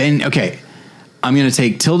say Okay. I'm going to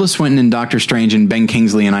take Tilda Swinton in Doctor Strange and Ben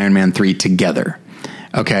Kingsley in Iron Man 3 together.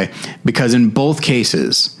 Okay. Because in both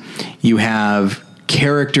cases, you have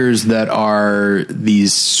characters that are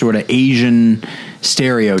these sort of Asian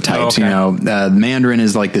stereotypes. Okay. The Mandarin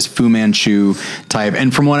is like this Fu Manchu type.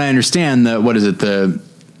 And from what I understand, like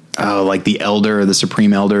the elder or the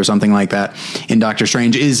supreme elder or something like that in Doctor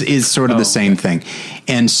Strange is sort of the same thing.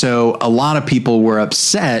 And so a lot of people were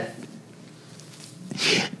upset.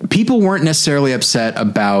 People weren't necessarily upset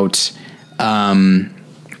about the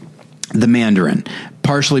Mandarin,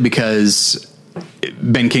 partially because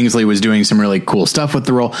Ben Kingsley was doing some really cool stuff with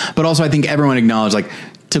the role, but also I think everyone acknowledged, like,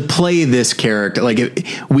 to play this character, like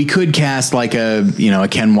we could cast like a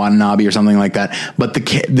Ken Watanabe or something like that, but the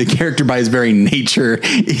character by his very nature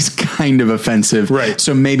is kind of offensive. Right.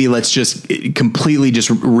 So maybe let's just completely just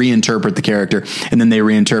reinterpret the character, and then they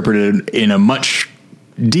reinterpreted it in a much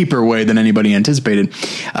deeper way than anybody anticipated.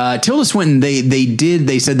 Tilda Swinton,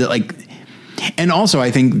 they said that, like, and also I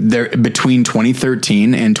think there between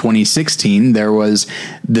 2013 and 2016 there was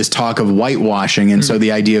this talk of whitewashing, and so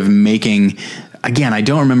the idea of making. Again, I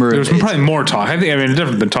don't remember. There was probably more talk. I mean, it's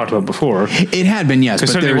definitely been talked about before. It had been, yes.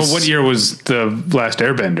 But what year was the last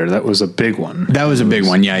Airbender? That was a big one. That was a big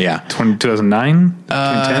one. Yeah. 2009?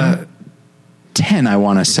 2010? 10, I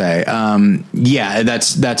want to say. Yeah,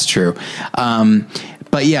 that's true.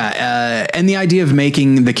 But yeah, and the idea of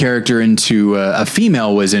making the character into a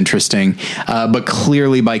female was interesting, but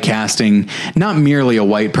clearly by casting not merely a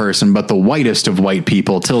white person, but the whitest of white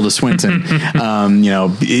people, Tilda Swinton.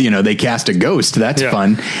 They cast a ghost. That's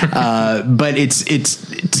fun. But it's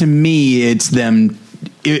to me, it's them.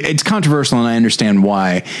 It's controversial, and I understand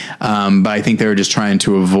why. But I think they were just trying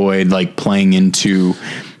to avoid like playing into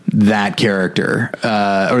that character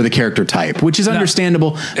or the character type, which is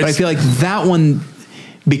understandable. But I feel like that one.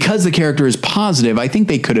 Because the character is positive, I think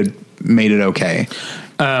they could have made it okay.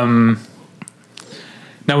 Now,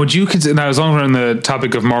 would you consider? Now, as long as we're on the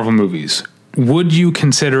topic of Marvel movies, would you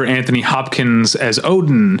consider Anthony Hopkins as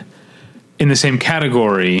Odin in the same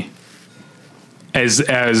category as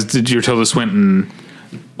your Tilda Swinton,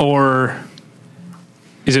 or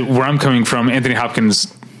is it where I'm coming from? Anthony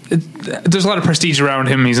Hopkins, there's a lot of prestige around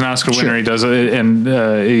him. He's an Oscar winner. He does it, and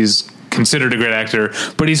he's considered a great actor,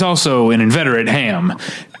 but he's also an inveterate ham,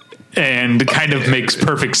 and kind of makes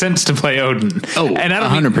perfect sense to play Odin. Oh, and I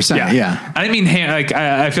don't 100%. Yeah. I mean, ham, like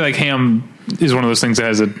I feel like ham is one of those things that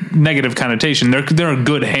has a negative connotation. There are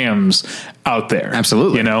good hams out there.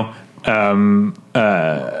 Absolutely. You know, I mean,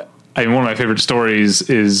 one of my favorite stories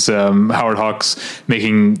is Howard Hawks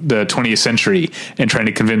making the 20th Century and trying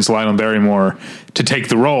to convince Lionel Barrymore to take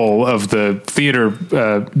the role of the theater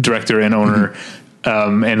director and owner. Mm-hmm.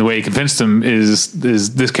 And the way he convinced him is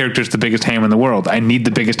this character is the biggest ham in the world. I need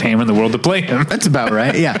the biggest ham in the world to play him. That's about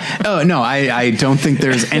right. Yeah. Oh no, I don't think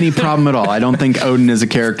there's any problem at all. I don't think Odin is a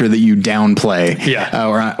character that you downplay,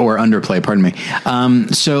 or underplay. Pardon me.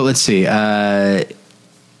 So let's see.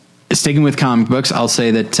 Sticking with comic books, I'll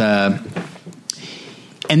say that.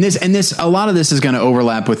 And this, a lot of this is going to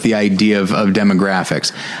overlap with the idea of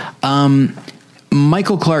demographics.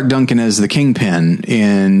 Michael Clark Duncan as the Kingpin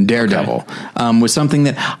in Daredevil was something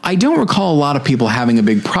that I don't recall a lot of people having a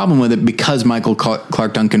big problem with it, because Michael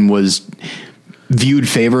Clark Duncan was viewed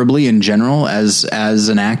favorably in general as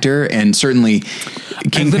an actor, and certainly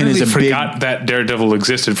Kingpin is a forgot that Daredevil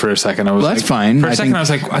existed for a second. I was that's fine. For a second, I was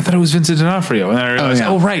like, I thought it was Vincent D'Onofrio, and then I realized,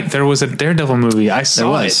 right, there was a Daredevil movie. I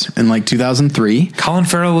saw it in like 2003. Colin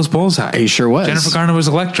Farrell was Bullseye. He sure was. Jennifer Garner was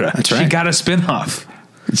Elektra. That's right. She got a spinoff.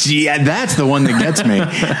 Yeah, that's the one that gets me.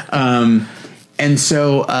 And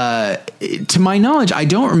so, to my knowledge, I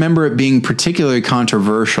don't remember it being particularly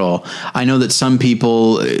controversial. I know that some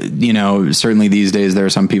people, certainly these days, there are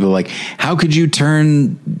some people like, how could you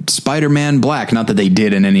turn Spider-Man black? Not that they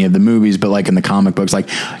did in any of the movies, but like in the comic books, like,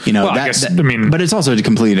 but it's also a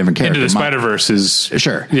completely different character. Into the Spider-Verse is...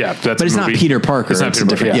 Sure. Yeah. But it's not Peter Parker. It's not Peter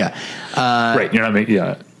Parker. Yeah. Right. You're not...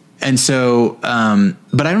 Yeah. And so,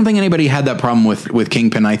 but I don't think anybody had that problem with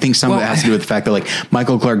Kingpin. I think some of it has to do with the fact that like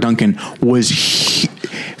Michael Clark Duncan was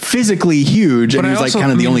physically huge, and he was like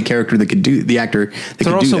kind of the only character that could do the actor that could do that.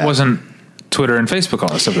 There also wasn't Twitter and Facebook all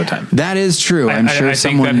this stuff at the time. That is true. I'm sure I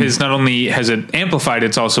think that has not only has it amplified,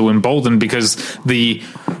 it's also emboldened, because the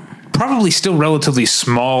probably still relatively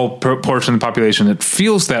small portion of the population that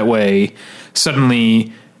feels that way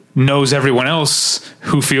suddenly knows everyone else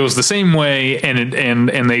who feels the same way,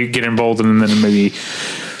 and they get emboldened, and then it maybe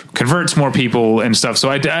converts more people and stuff. So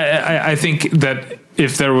I think that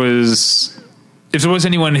if there was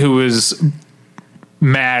anyone who was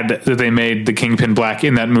mad that they made the Kingpin black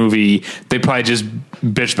in that movie, they probably just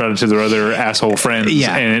bitched about it to their other asshole friends,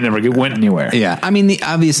 and it never went anywhere. Yeah. I mean,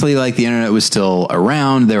 obviously, like, the internet was still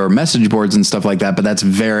around. There were message boards and stuff like that, but that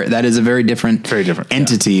is a very different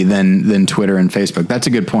entity than Twitter and Facebook. That's a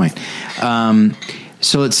good point.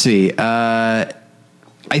 So let's see. I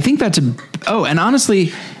think and honestly,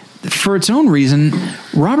 for its own reason,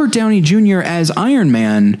 Robert Downey Jr. as Iron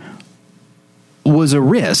Man was a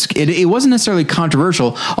risk. It wasn't necessarily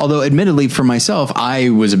controversial, although admittedly for myself, I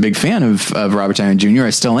was a big fan of Robert Downey Jr. I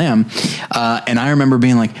still am. And I remember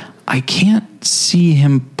being like, I can't see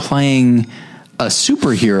him playing a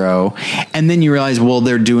superhero, and then you realize, well,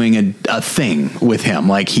 they're doing a thing with him.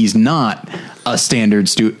 Like, he's not a standard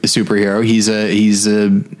superhero. He's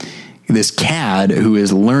this cad who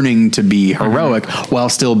is learning to be heroic while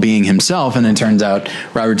still being himself. And it turns out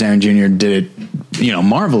Robert Downey Jr. did it,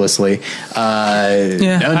 marvelously. No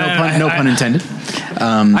pun intended.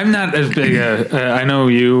 I'm not as big I know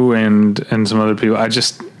you and some other people. I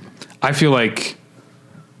feel like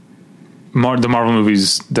the Marvel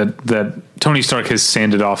movies that Tony Stark has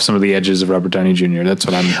sanded off some of the edges of Robert Downey Jr. That's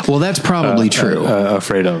what I'm. Well, that's probably true.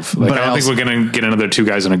 Afraid of. Like, but I don't think we're going to get another 2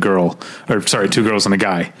 guys and a girl, or sorry, 2 girls and a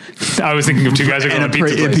guy. I was thinking of 2 guys and a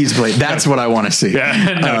pizza plate. That's what I want to see.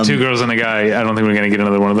 Yeah, no, 2 girls and a guy. I don't think we're going to get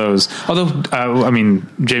another one of those. Although,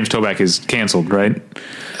 James Toback is canceled, right?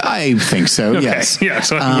 I think so. Okay. Yes. Yeah.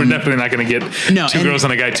 So we're definitely not going to get 2 girls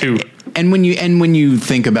and a guy too. And when you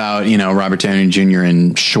think about, Robert Downey Jr.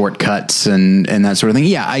 and shortcuts and that sort of thing,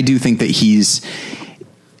 yeah, I do think that he's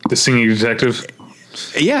the singing detective.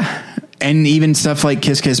 Yeah. And even stuff like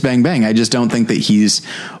Kiss Kiss Bang Bang, I just don't think that he's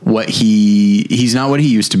not what he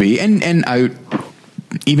used to be. And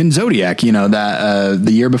even Zodiac, that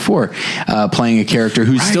the year before, playing a character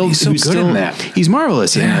who's he's so good in that. He's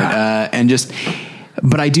marvelous in it.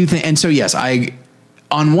 But I do think, and so yes,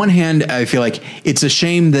 on one hand, I feel like it's a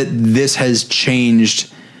shame that this has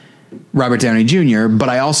changed Robert Downey Jr., but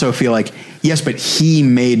I also feel like, yes, but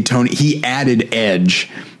he added edge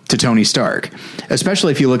to Tony Stark,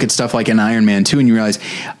 especially if you look at stuff like in Iron Man 2 and you realize,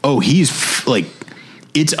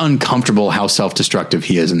 it's uncomfortable how self-destructive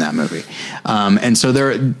he is in that movie. And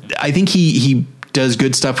so I think he does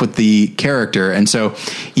good stuff with the character. And so,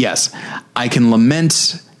 yes, I can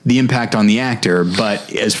lament the impact on the actor,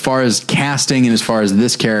 but as far as casting and as far as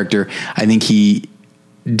this character, I think he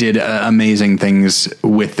did amazing things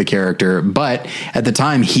with the character. But at the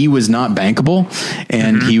time, he was not bankable,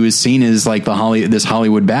 and he was seen as like this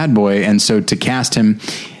Hollywood bad boy. And so to cast him,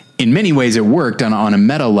 in many ways, it worked on a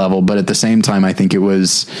meta level, but at the same time, I think it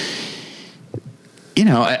was.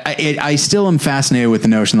 I still am fascinated with the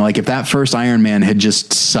notion that, like, if that first Iron Man had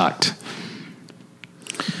just sucked.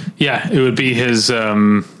 Yeah, it would be his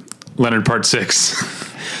Leonard Part 6.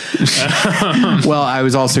 Well, I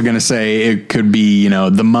was also going to say it could be,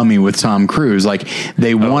 The Mummy with Tom Cruise. Like,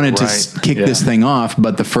 they wanted to kick this thing off,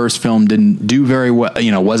 but the first film didn't do very well,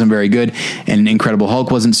 wasn't very good, and Incredible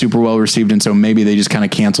Hulk wasn't super well received, and so maybe they just kind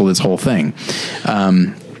of canceled this whole thing.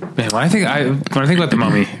 Man, when I think about The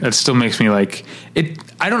Mummy, it still makes me like it.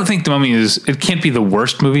 I don't think The Mummy it can't be the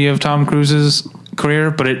worst movie of Tom Cruise's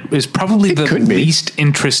career, but it is probably the least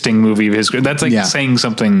interesting movie of his career. That's like saying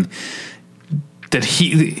something that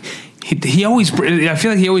he always, I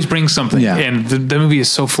feel like he always brings something, and the movie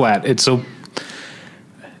is so flat. It's so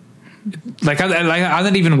I'm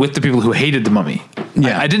not even with the people who hated The Mummy.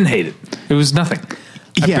 I didn't hate it. It was nothing.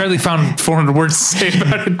 I barely found 400 words to say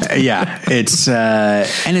about it. It's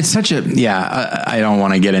and it's such a I don't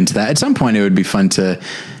want to get into that. At some point, it would be fun to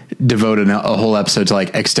devote a whole episode to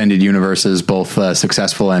like extended universes, both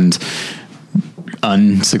successful and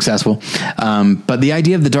unsuccessful. But the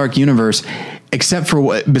idea of the dark universe, except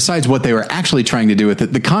for besides what they were actually trying to do with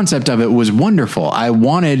it, the concept of it was wonderful. I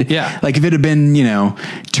wanted, like, if it had been,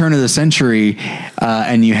 turn of the century,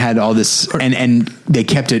 and you had all this, and they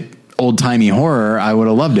kept it old timey horror, I would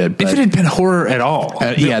have loved it. But if it had been horror at all,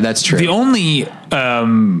 that's true. The only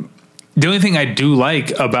thing I do like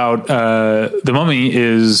about The Mummy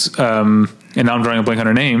is, and now I'm drawing a blank on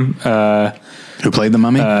her name. Who played the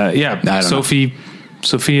Mummy?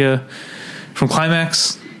 Sophia from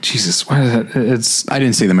Climax. Jesus, why is that? I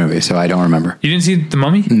didn't see the movie, so I don't remember. You didn't see The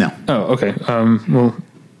Mummy? No. Oh, okay. Well,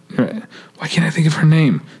 why can't I think of her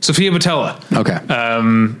name? Sophia Boutella. Okay.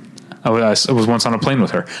 I was once on a plane with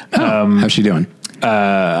her. How's she doing?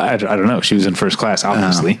 I don't know. She was in first class,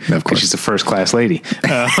 obviously, of course. She's a first class lady.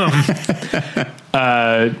 The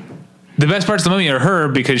best parts of The Mummy are her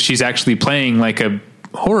because she's actually playing like a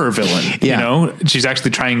horror villain. She's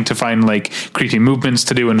actually trying to find like creepy movements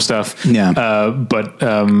to do and stuff. But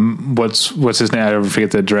what's his name? I never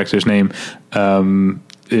forget the director's name.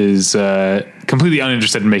 Is completely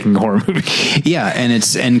uninterested in making a horror movie.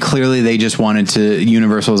 And clearly they just wanted to.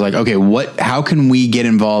 Universal was like, okay, how can we get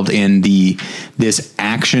involved in this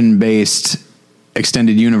action based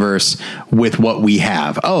extended universe with what we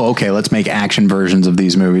have? Oh, okay, let's make action versions of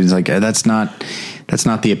these movies. Like, that's not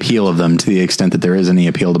the appeal of them to the extent that there is any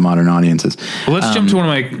appeal to modern audiences. Well, let's jump to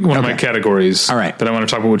one of my categories. All right, that I want to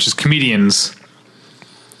talk about, which is comedians.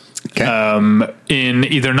 Okay. In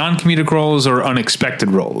either non-comedic roles or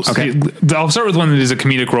unexpected roles. Okay. I'll start with one that is a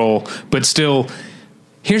comedic role, but still,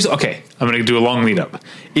 I'm I'm going to do a long lead up.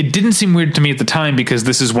 It didn't seem weird to me at the time because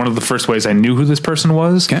this is one of the first ways I knew who this person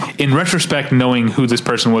was. Okay. In retrospect, knowing who this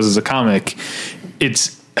person was as a comic,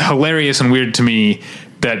 it's hilarious and weird to me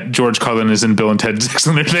that George Carlin is in Bill and Ted's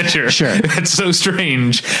Excellent Adventure. Sure. That's so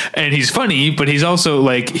strange. And he's funny, but he's also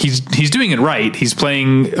like, he's doing it right. He's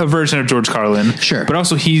playing a version of George Carlin. Sure. But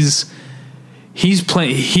also he's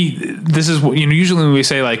playing, this is what, usually when we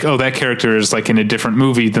say like, oh, that character is like in a different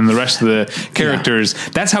movie than the rest of the characters,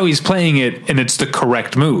 that's how he's playing it. And it's the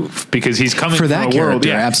correct move because he's coming For from that a world. character,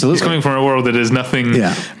 Yeah, absolutely. He's coming from a world that is nothing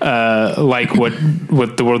like what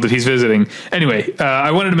the world that he's visiting. Anyway,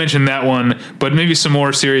 I wanted to mention that one, but maybe some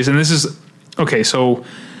more serious. And this is, okay, so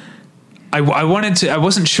I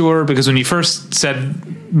wasn't sure because when you first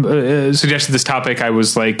suggested this topic, I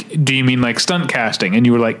was like, do you mean like stunt casting? And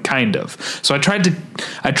you were like, kind of. So I tried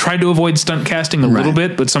to avoid stunt casting a little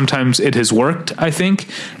bit, but sometimes it has worked, I think.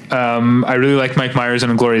 I really like Mike Myers in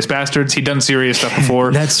Inglourious Bastards. He'd done serious stuff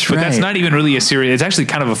before. That's right. But that's not even really a serious, it's actually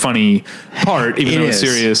kind of a funny part, even though it's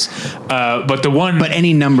serious. But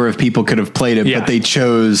any number of people could have played it, Yeah. but they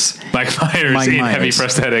chose Mike Myers in heavy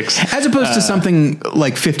prosthetics. as opposed to something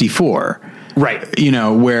like 54. Right.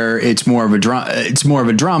 Where it's more of a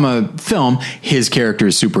drama film. His character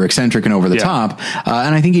is super eccentric and over the top.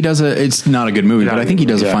 And I think he does it's not a good movie, but I think he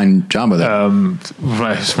does a fine job with it. One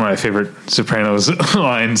of my favorite Sopranos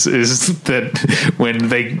lines is that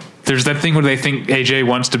when there's that thing where they think AJ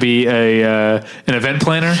wants to be an event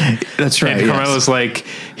planner. That's right. And Carmela's like,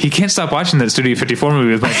 he can't stop watching that Studio 54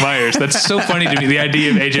 movie with Mike Myers. That's so funny to me. The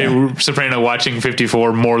idea of AJ Soprano watching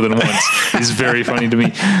 54 more than once is very funny to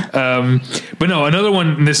me. But no, another one,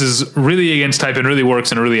 and this is really against type and really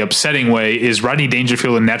works in a really upsetting way, is Rodney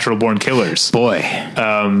Dangerfield in Natural Born Killers. Boy.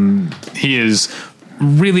 He is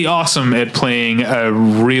really awesome at playing a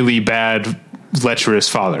really bad, lecherous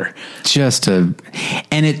father.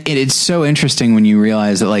 And it's so interesting when you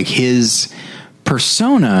realize that like his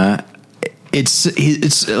persona,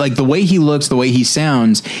 it's like the way he looks, the way he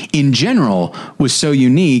sounds in general was so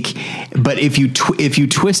unique. But if you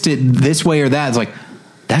twist it this way or that, it's like,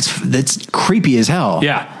 that's creepy as hell.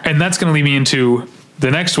 Yeah. And that's going to lead me into the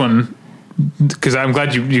next one, because I'm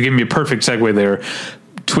glad you gave me a perfect segue there.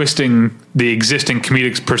 Twisting the existing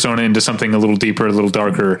comedic persona into something a little deeper, a little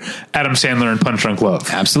darker. Adam Sandler in Punch Drunk Love.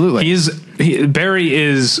 Absolutely. Barry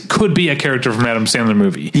could be a character from an Adam Sandler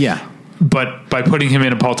movie. Yeah. But by putting him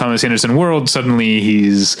in a Paul Thomas Anderson world, suddenly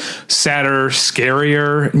he's sadder,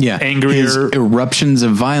 scarier, angrier. His eruptions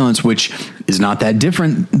of violence, which is not that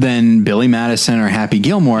different than Billy Madison or Happy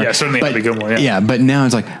Gilmore. Yeah, certainly Happy Gilmore. Yeah, but now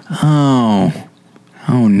it's like, oh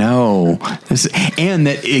no, and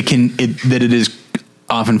that it is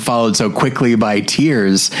often followed so quickly by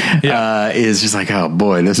tears. Is just like, oh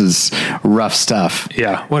boy, this is rough stuff.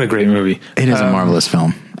 Yeah, what a great movie! It is a marvelous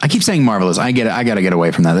film. I keep saying marvelous. I get it. I got to get away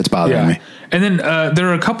from that. That's bothering me. And then there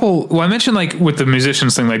are a couple. Well, I mentioned like with the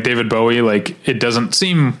musicians thing, like David Bowie. Like it doesn't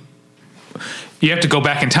seem. You have to go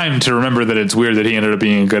back in time to remember that it's weird that he ended up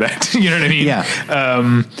being a good actor. You know what I mean?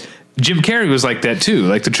 Yeah. Jim Carrey was like that too.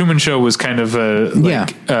 Like the Truman Show was kind of a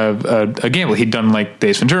gamble. He'd done like the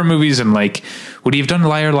Ace Ventura movies, and like, would he have done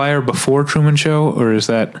Liar Liar before Truman Show, or is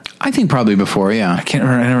that? I think probably before. Yeah, I can't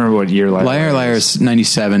remember. I don't remember what year Liar Liar is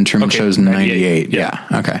 97. Truman Show's 98. Yeah.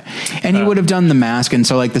 Okay. And he would have done The Mask, and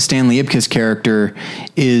so like the Stanley Ipkiss character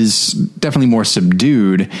is definitely more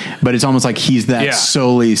subdued, but it's almost like he's that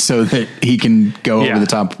solely so that he can go over the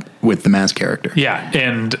top with the Mask character. Yeah,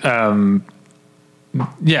 and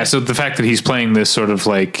so the fact that he's playing this sort of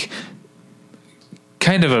like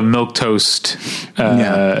kind of a milquetoast,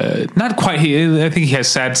 not quite. I think he has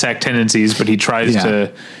sad sack tendencies, but he tries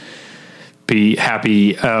to be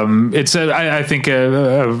happy. It's I think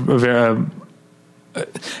a very.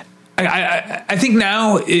 I think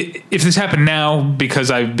now, if this happened now, because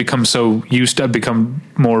I've become so I've become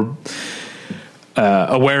more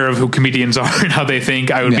aware of who comedians are and how they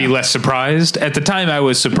think, I would be less surprised. At the time, I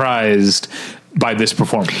was surprised by this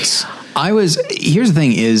performance. Here's the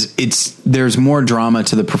thing is there's more drama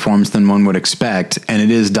to the performance than one would expect, and it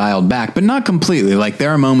is dialed back, but not completely. Like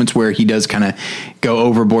there are moments where he does kind of go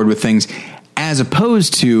overboard with things, as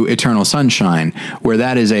opposed to Eternal Sunshine, where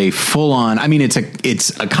that is a full on, I mean, it's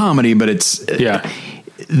a comedy, but it's,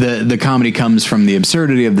 the comedy comes from the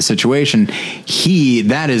absurdity of the situation.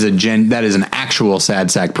 That is an actual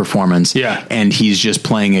sad sack performance. Yeah. And he's just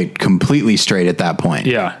playing it completely straight at that point.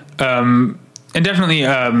 Yeah. And definitely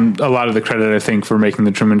a lot of the credit, I think, for making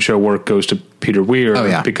the Truman Show work goes to Peter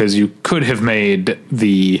Weir, because you could have made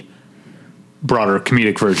the broader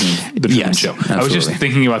comedic version of the Truman Show. Absolutely. I was just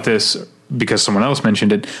thinking about this because someone else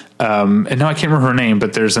mentioned it. And now I can't remember her name,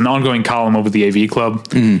 but there's an ongoing column over the AV Club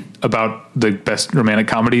about the best romantic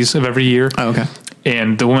comedies of every year. Oh, okay.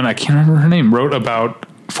 And the woman, I can't remember her name, wrote about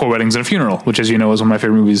Four Weddings and a Funeral, which, as you know, is one of my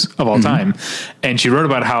favorite movies of all time. And she wrote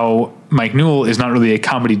about how Mike Newell is not really a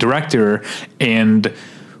comedy director and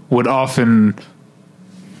would often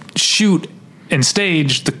shoot and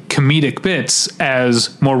stage the comedic bits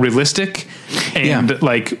as more realistic and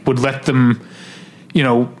like would let them, you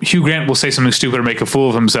know, Hugh Grant will say something stupid or make a fool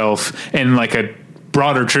of himself, and like a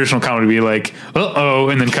broader traditional comedy be like, uh-oh,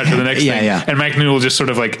 and then cut to the next thing. And Mike Newell just sort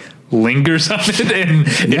of like lingers on it, and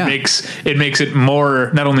it makes it more,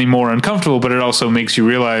 not only more uncomfortable, but it also makes you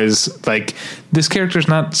realize like this character's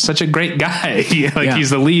not such a great guy.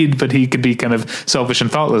 He's the lead, but he could be kind of selfish and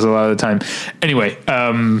thoughtless a lot of the time. Anyway,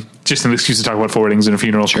 just an excuse to talk about Four Weddings and a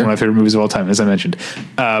Funeral, one of my favorite movies of all time, as I mentioned.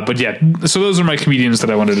 But yeah, so those are my comedians that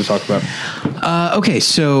I wanted to talk about. Okay,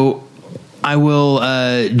 so I will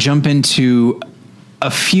jump into a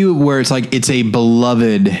few where it's like it's a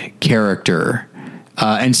beloved character.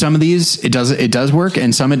 And some of these it does work,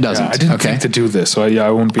 and some it doesn't. I didn't think to do this, so I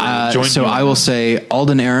won't be able to join. So I will say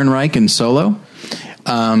Alden Ehrenreich in Solo.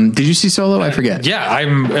 Did you see Solo? I forget. Yeah,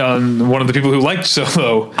 I'm one of the people who liked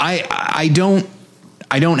Solo. I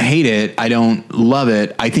don't hate it. I don't love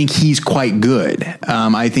it. I think he's quite good.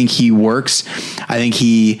 I think he works. I think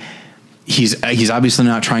he's obviously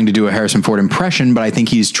not trying to do a Harrison Ford impression, but I think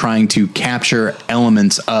he's trying to capture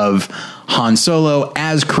elements of Han Solo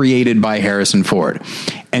as created by Harrison Ford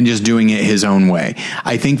and just doing it his own way.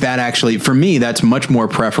 I think that actually, for me, that's much more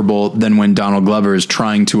preferable than when Donald Glover is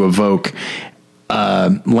trying to evoke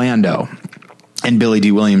Lando and Billy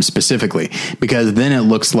D. Williams specifically, because then it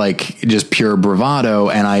looks like just pure bravado.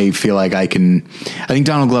 And I feel like I think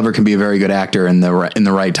Donald Glover can be a very good actor in the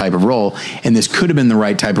right type of role. And this could have been the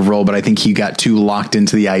right type of role, but I think he got too locked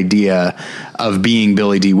into the idea of being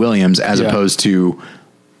Billy D. Williams as opposed to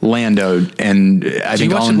Lando. And I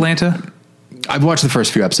think you watch Atlanta? I've watched the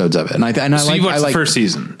first few episodes of it, and you watched the first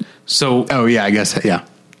season. So I guess yeah.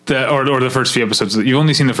 Or the first few episodes. You've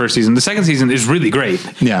only seen the first season. The second season is really great.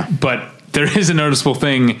 Yeah, but there is a noticeable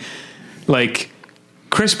thing, like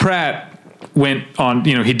Chris Pratt went on,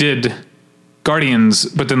 he did Guardians,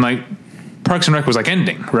 but then like Parks and Rec was like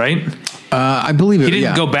ending, right? I believe he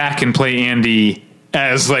didn't go back and play Andy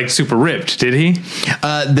as like super ripped, did he?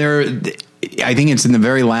 I think it's in the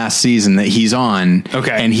very last season that he's on,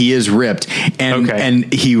 and he is ripped,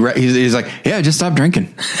 and he's like, yeah, just stop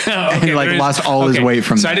drinking, and he like lost all his weight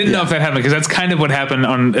from. So that. I didn't know if that happened, because that's kind of what happened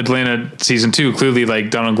on Atlanta season 2. Clearly, like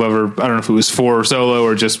Donald Glover, I don't know if it was for Solo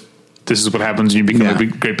or just this is what happens when you become a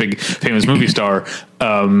great big famous movie star,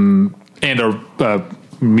 and a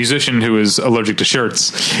musician who is allergic to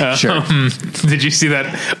shirts. Sure. Did you see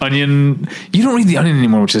that Onion? You don't read the Onion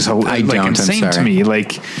anymore, which is insane to me.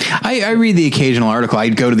 Like, I read the occasional article. I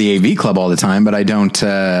go to the AV Club all the time, but I don't.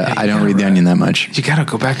 I don't read the Onion that much. You got to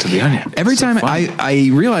go back to the Onion. Every time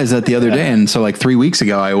I realized that the other day, and so like 3 weeks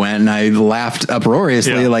ago, I went and I laughed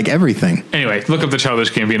uproariously, like everything. Anyway, look up the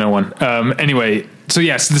Childish Gambino one. Anyway. So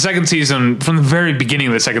yes, the second season, from the very beginning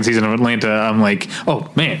of the second season of Atlanta, I'm like, oh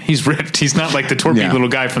man, he's ripped. He's not like the torpy little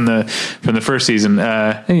guy from the first season.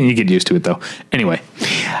 You get used to it though. Anyway,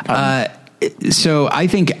 so I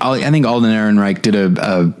think Alden Ehrenreich did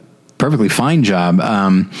a perfectly fine job.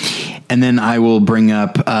 And then I will bring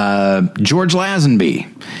up George Lazenby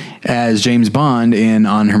as James Bond in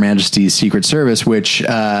On Her Majesty's Secret Service, which.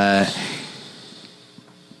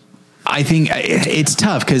 I think it's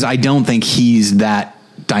tough because I don't think he's that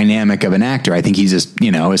dynamic of an actor. I think he's just,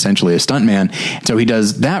 essentially a stuntman. So he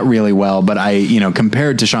does that really well. But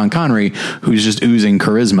compared to Sean Connery, who's just oozing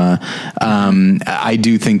charisma, I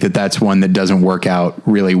do think that that's one that doesn't work out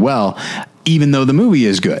really well, even though the movie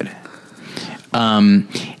is good. And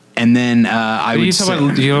then you talk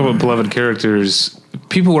about beloved characters.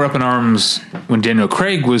 People were up in arms when Daniel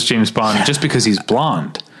Craig was James Bond just because he's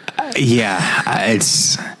blonde.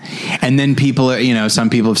 And then people are, some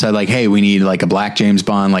people have said like, hey, we need like a black James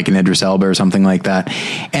Bond, like an Idris Elba or something like that.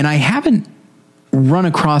 And I haven't run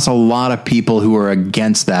across a lot of people who are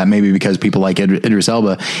against that, maybe because people like Idris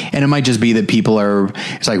Elba. And it might just be that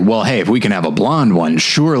it's like, well, hey, if we can have a blonde one,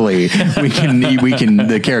 surely we can,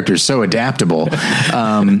 the character's so adaptable.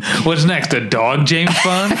 What's next? A dog James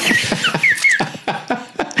Bond?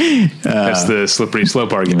 That's the slippery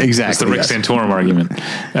slope argument. Exactly. That's the Rick Santorum argument.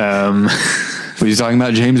 Was he talking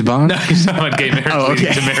about James Bond? No, he's talking about gay marriage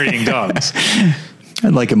leading to marrying dogs.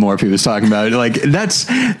 I'd like it more if he was talking about it. Like those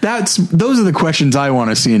are the questions I want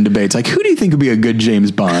to see in debates. Like, who do you think would be a good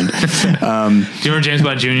James Bond? Do you remember James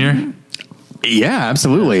Bond Jr.? Yeah,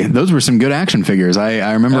 absolutely. Those were some good action figures.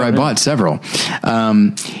 I remember I bought several.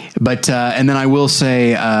 But and then I will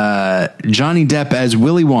say Johnny Depp as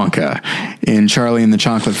Willy Wonka in Charlie and the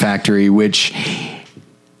Chocolate Factory, which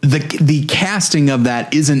the casting of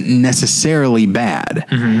that isn't necessarily bad.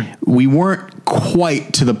 Mm-hmm. We weren't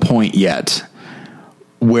quite to the point yet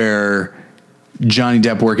where Johnny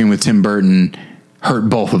Depp working with Tim Burton hurt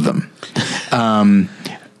both of them.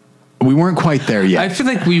 We weren't quite there yet. I feel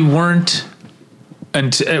like we weren't.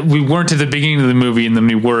 And we weren't at the beginning of the movie, and then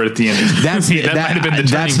we were at the end of the movie. That might have been the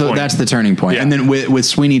turning point. That's the turning point. Yeah. And then with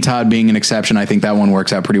Sweeney Todd being an exception, I think that one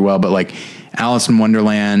works out pretty well. But like Alice in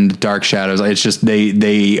Wonderland, Dark Shadows, it's just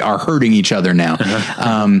they are hurting each other now.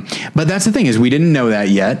 But that's the thing, is we didn't know that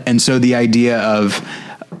yet. And so the idea of,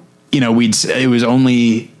 it was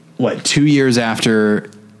only 2 years after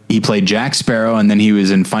he played Jack Sparrow, and then he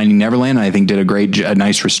was in Finding Neverland, and I think did a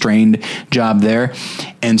nice restrained job there.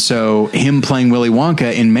 And so him playing Willy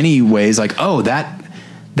Wonka in many ways, like, oh, that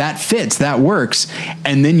fits, that works.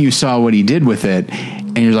 And then you saw what he did with it,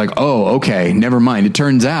 and you're like, oh, okay, never mind. It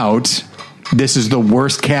turns out this is the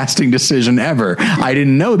worst casting decision ever. I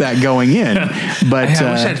didn't know that going in, but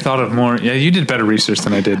I wish I'd thought of more. Yeah, you did better research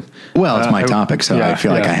than I did. Well, it's my topic, so I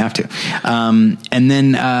feel like I have to. And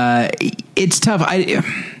then it's tough.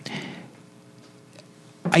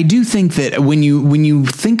 I do think that when you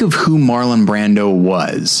think of who Marlon Brando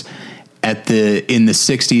was in the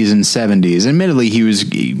 60s and 70s, admittedly he was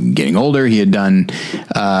getting older. He had done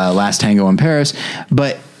Last Tango in Paris,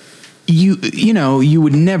 but you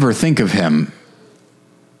would never think of him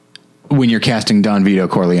when you're casting Don Vito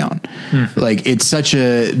Corleone. Like, it's such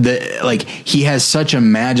he has such a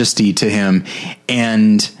majesty to him,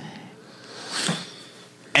 and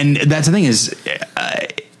that's the thing is,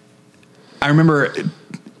 I remember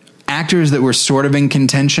actors that were sort of in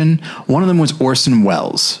contention. One of them was Orson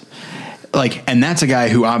Welles. And that's a guy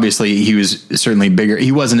who obviously he was certainly bigger.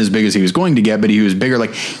 He wasn't as big as he was going to get, but he was bigger.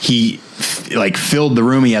 Like, he filled the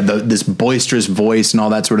room. He had this boisterous voice and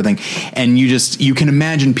all that sort of thing. And you can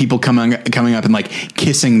imagine people coming up and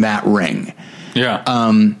kissing that ring. Yeah.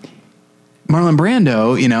 Marlon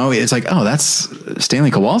Brando, it's like, oh, that's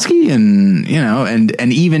Stanley Kowalski, and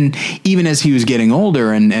and even as he was getting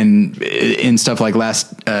older and in stuff like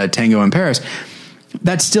Last Tango in Paris,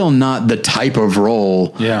 that's still not the type of role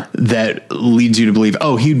that leads you to believe,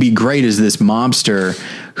 oh, he'd be great as this mobster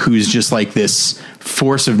who's just like this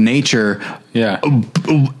force of nature. Yeah.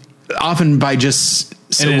 Often by just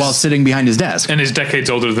while sitting behind his desk, and is decades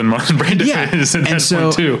older than Marlon Brando is at that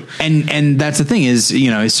point too. And that's the thing is,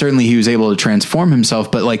 certainly he was able to transform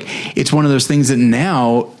himself, but it's one of those things that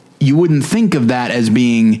now you wouldn't think of that as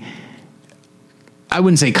being, I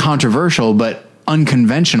wouldn't say controversial, but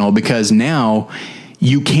unconventional, because now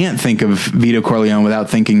you can't think of Vito Corleone without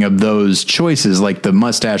thinking of those choices, like the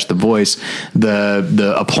mustache, the voice,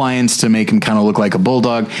 the appliance to make him kind of look like a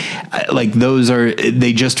bulldog.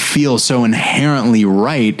 They just feel so inherently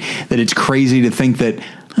right that it's crazy to think that,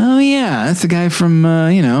 oh yeah, that's the guy from,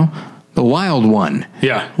 The Wild One.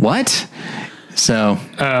 Yeah. What? So,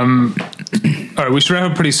 all right, we should wrap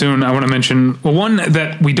up pretty soon. I want to mention one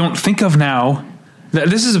that we don't think of now.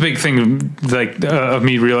 This is a big thing, of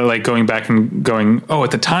me really going back and going, oh,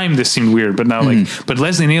 at the time this seemed weird, but now but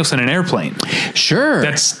Leslie Nielsen in Airplane. Sure.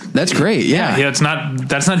 That's great. Yeah. That's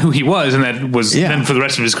not who he was. And that was then for the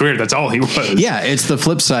rest of his career, that's all he was. Yeah. It's the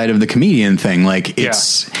flip side of the comedian thing. Don't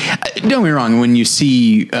get me wrong. When you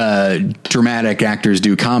see, dramatic actors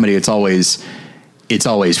do comedy, it's always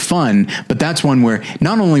fun, but that's one where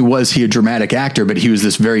not only was he a dramatic actor, but he was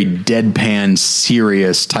this very deadpan,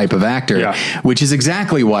 serious type of actor, which is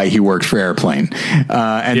exactly why he worked for Airplane.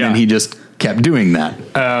 Then he just kept doing that.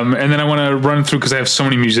 And then I want to run through, because I have so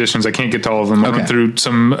many musicians, I can't get to all of them. I'll run through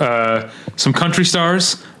some country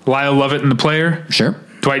stars: Lyle Lovett in The Player, sure,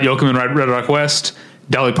 Dwight Yoakam in Red Rock West,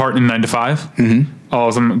 Dolly Parton in 9 to 5. Mm-hmm. All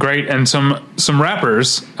of them great. And some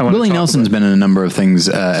rappers. Willie Nelson's been in a number of things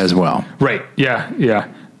as well. Right. Yeah. Yeah.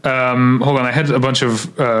 Hold on. I had a bunch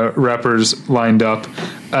of rappers lined up.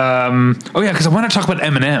 Because I want to talk about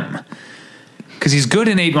Eminem. Because he's good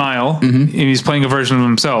in 8 Mile. Mm-hmm. And he's playing a version of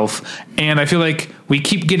himself. And I feel like we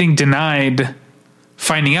keep getting denied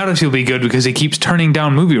finding out if he'll be good because he keeps turning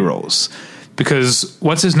down movie roles. Because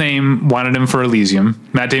what's his name wanted him for Elysium.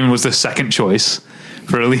 Matt Damon was the second choice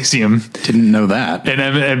for Elysium. Didn't know that.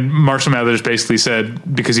 And Marshall Mathers basically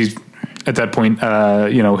said, because he's at that point,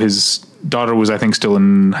 his daughter was, I think, still would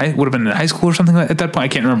have been in high school or something at that point. I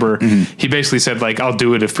can't remember. Mm-hmm. He basically said, I'll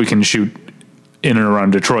do it if we can shoot in and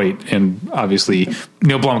around Detroit. And obviously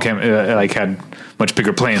Neil Blomkamp had much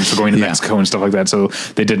bigger plans for going to Mexico and stuff like that, so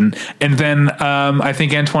they didn't. And then I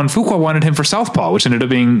think Antoine Fuqua wanted him for Southpaw, which ended up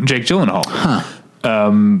being Jake Gyllenhaal.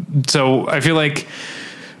 So I feel like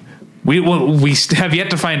we have yet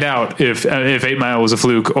to find out if 8 Mile was a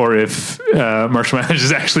fluke or if Marshall Mathers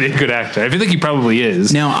is actually a good actor. I feel like he probably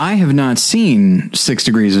is. Now, I have not seen 6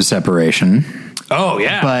 Degrees of Separation. Oh,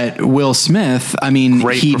 yeah. But Will Smith, I mean,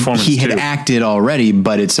 he had acted already,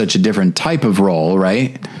 but it's such a different type of role,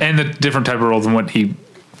 right? And a different type of role than what he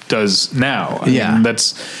does now. I mean,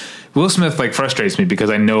 Will Smith like frustrates me because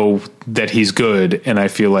I know that he's good, and I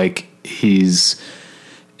feel like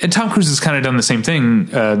and Tom Cruise has kind of done the same thing.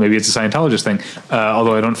 Maybe it's a Scientologist thing.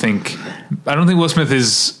 Although I don't think Will Smith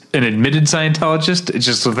is an admitted Scientologist. It's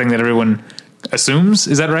just the thing that everyone assumes.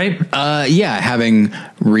 Is that right? Yeah. Having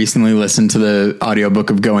recently listened to the audiobook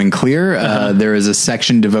of Going Clear, there is a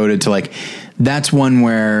section devoted to like, that's one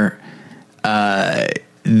where,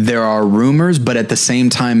 there are rumors, but at the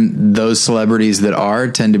same time, those celebrities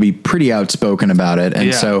that tend to be pretty outspoken about it.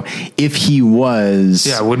 And so if he was,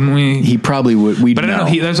 wouldn't we? He probably would. But I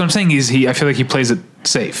don't know. That's what I'm saying is I feel like he plays it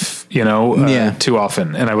safe, too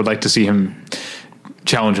often. And I would like to see him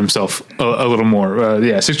challenge himself a little more.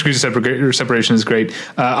 6 Degrees of Separation is great.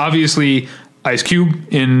 Obviously Ice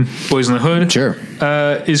Cube in Boys in the Hood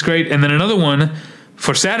is great. And then another one,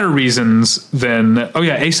 for sadder reasons than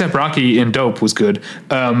A$AP Rocky in Dope was good,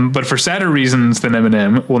 but for sadder reasons than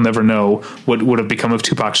Eminem, we'll never know what would have become of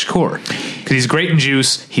Tupac Shakur, because he's great in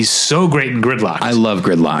Juice. He's so great in Gridlocked. I love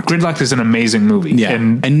Gridlocked. Gridlocked is an amazing movie,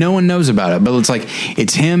 and no one knows about it, but it's like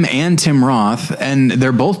it's him and Tim Roth, and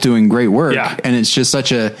they're both doing great work. And it's just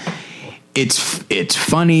such a. It's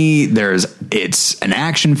funny. It's an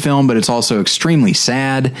action film, but it's also extremely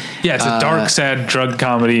sad. Yeah, it's a dark, sad drug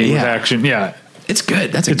comedy with action. Yeah. It's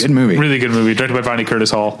good. That's a good movie. Really good movie. Directed by Bonnie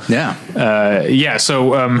Curtis Hall. Yeah.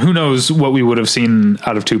 So who knows what we would have seen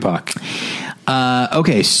out of Tupac?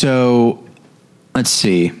 Okay. So let's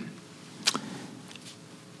see.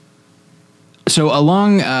 So I'll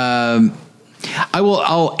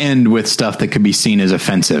end with stuff that could be seen as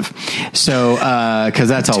offensive. So, cause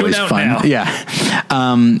that's always fun. Now.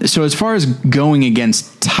 Yeah. So as far as going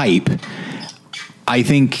against type, I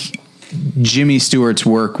think Jimmy Stewart's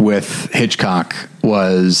work with Hitchcock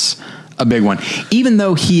was a big one. Even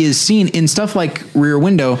though he is seen in stuff like Rear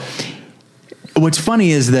Window, what's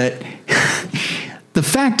funny is that the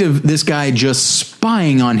fact of this guy just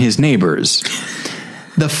spying on his neighbors,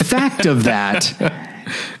 the fact of that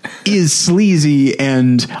is sleazy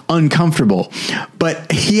and uncomfortable,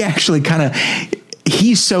 but he actually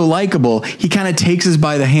he's so likable. He kind of takes us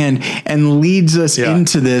by the hand and leads us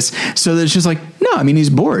into this. So that it's just like, no, I mean, he's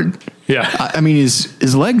bored. Yeah. I mean,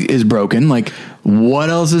 his leg is broken. Like, what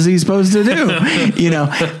else is he supposed to do?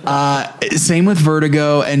 Same with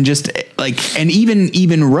Vertigo, and just like, and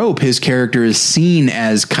even Rope, his character is seen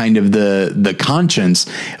as kind of the conscience,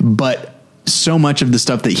 but so much of the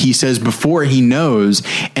stuff that he says before he knows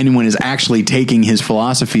anyone is actually taking his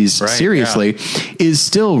philosophies seriously is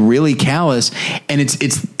still really callous. And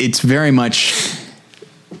it's very much,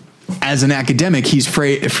 as an academic, he's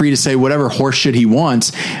free to say whatever horseshit he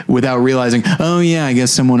wants without realizing, oh yeah, I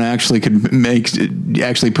guess someone actually could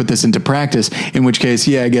put this into practice, in which case,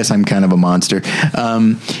 yeah, I guess I'm kind of a monster.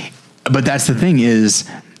 But that's the thing is,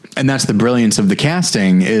 and that's the brilliance of the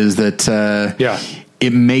casting, is that,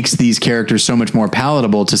 it makes these characters so much more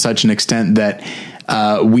palatable to such an extent that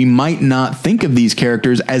we might not think of these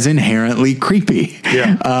characters as inherently creepy,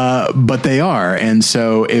 but they are. And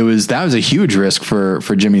so that was a huge risk for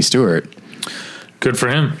Jimmy Stewart. Good for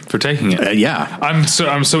him for taking it. I'm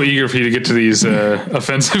so eager for you to get to these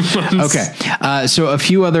offensive ones. Okay, so a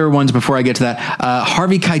few other ones before I get to that.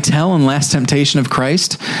 Harvey Keitel in Last Temptation of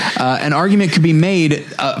Christ. An argument could be made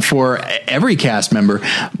for every cast member,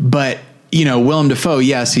 but Willem Dafoe,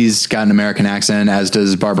 yes, he's got an American accent, as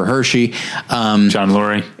does Barbara Hershey. John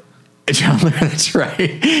Lurie, that's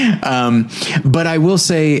right. But I will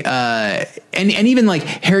say, and even like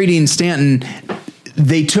Harry Dean Stanton,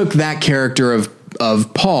 they took that character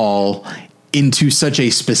of Paul into such a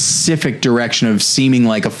specific direction of seeming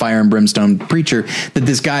like a fire and brimstone preacher that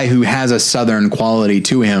this guy who has a Southern quality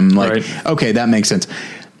to him, okay, that makes sense.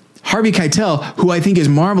 Harvey Keitel, who I think is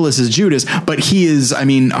marvelous as Judas, but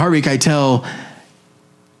Harvey Keitel,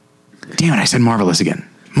 damn it, I said marvelous again.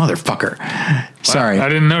 Motherfucker. Sorry. I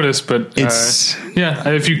didn't notice, but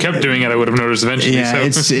if you kept doing it, I would have noticed eventually. Yeah, so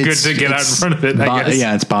it's good to get out in front of it, I guess.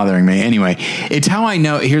 Yeah, it's bothering me. Anyway, it's how I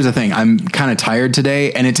know. Here's the thing. I'm kind of tired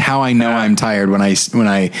today, and it's how I know I'm tired when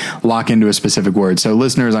I lock into a specific word. So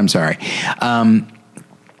listeners, I'm sorry.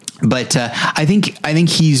 But I think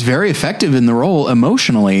he's very effective in the role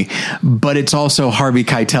emotionally, but it's also Harvey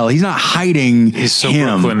Keitel. He's not hiding He's so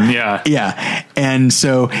him. Brooklyn, yeah. Yeah. And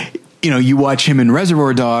so, you watch him in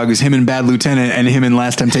Reservoir Dogs, him in Bad Lieutenant, and him in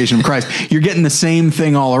Last Temptation of Christ. You're getting the same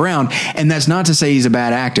thing all around. And that's not to say he's a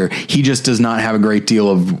bad actor. He just does not have a great deal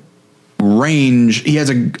of range. He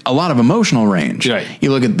has a lot of emotional range. Right.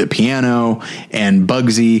 You look at The Piano and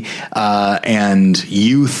Bugsy and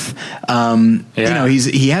Youth.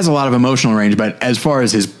 He has a lot of emotional range, but as far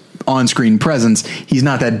as his on-screen presence, he's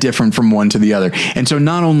not that different from one to the other. And so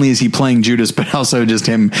not only is he playing Judas, but also just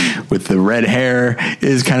him with the red hair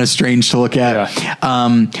is kind of strange to look at.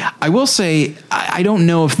 Yeah. I will say, I don't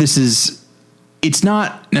know if it's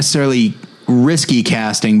not necessarily risky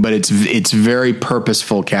casting, but it's very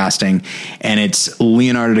purposeful casting, and it's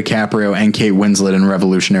Leonardo DiCaprio and Kate Winslet in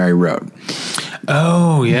Revolutionary Road.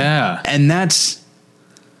 Oh yeah. And I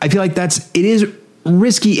feel like it is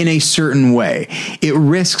risky in a certain way. It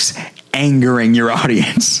risks angering your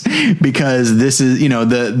audience because this is,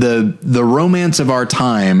 the romance of our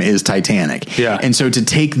time is Titanic. Yeah. And so to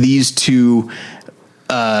take these two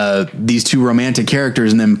romantic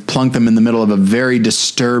characters and then plunk them in the middle of a very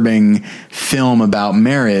disturbing film about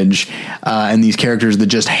marriage, and these characters that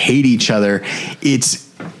just hate each other,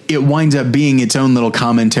 it winds up being its own little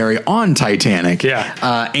commentary on Titanic.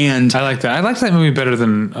 Yeah. And I like that. I like that movie better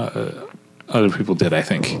than other people did, I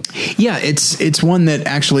think. Yeah, it's one that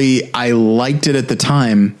actually I liked it at the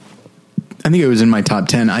time. I think it was in my top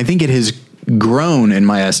 10. I think it has grown in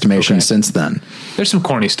my estimation since then. There's some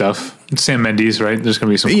corny stuff. It's Sam Mendes, right? There's going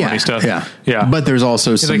to be some corny stuff. Yeah. But there's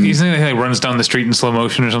also some... Like, isn't it like runs down the street in slow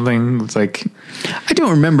motion or something? It's like... I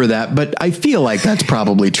don't remember that, but I feel like that's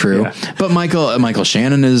probably true. Yeah. But Michael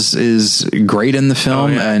Shannon is great in the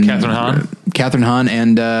film. Oh, yeah. And Catherine Hahn.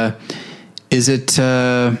 And is it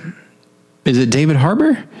David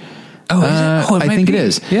Harbour? I think it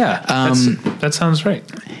is. Yeah. That sounds right.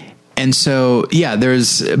 And so, yeah,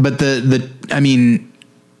 but I mean,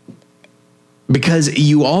 because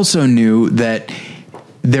you also knew that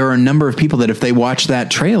there are a number of people that if they watch that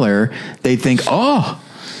trailer, they think, oh,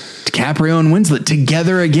 DiCaprio and Winslet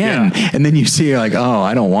together again. Yeah. And then you see, you're like, oh,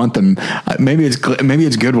 I don't want them. Maybe it's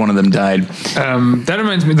good one of them died. That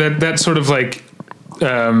reminds me that sort of like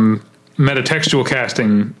metatextual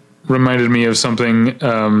casting reminded me of something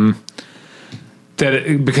because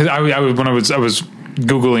when I was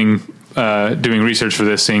Googling, doing research for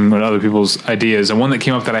this, seeing what other people's ideas, and one that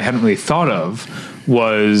came up that I hadn't really thought of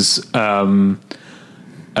was Sean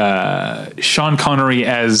Connery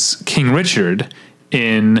as King Richard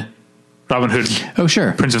in Robin Hood. Oh,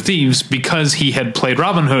 sure. Prince of Thieves, because he had played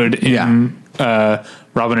Robin Hood in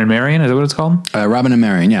Robin and Marian. Is that what it's called? Robin and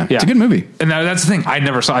Marian. Yeah. It's a good movie. And that's the thing.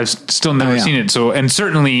 I've still never seen it. So, and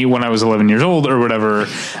certainly when I was 11 years old or whatever,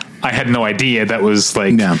 I had no idea that was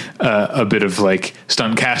like a bit of like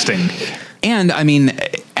stunt casting. And I mean,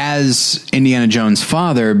 as Indiana Jones'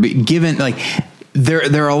 father, given like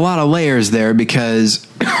there are a lot of layers there because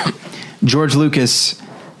George Lucas,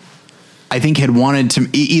 I think, had wanted to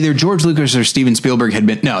either George Lucas or Steven Spielberg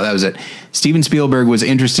that was it. Steven Spielberg was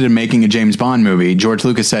interested in making a James Bond movie. George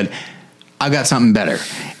Lucas said, I've got something better.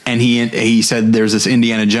 And he said, there's this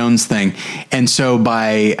Indiana Jones thing. And so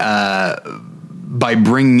by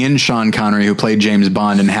bringing in Sean Connery, who played James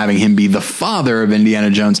Bond, and having him be the father of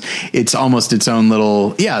Indiana Jones, it's almost its own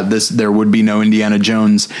little, there would be no Indiana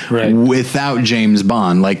Jones without James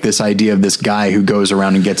Bond. Like this idea of this guy who goes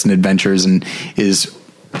around and gets in adventures and is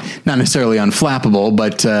not necessarily unflappable,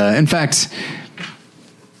 but in fact,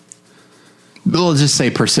 we'll just say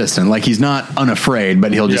persistent. Like he's not unafraid,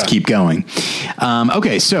 but he'll just keep going.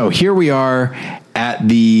 Okay, so here we are at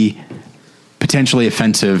the potentially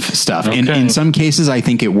offensive stuff. Okay. In some cases, I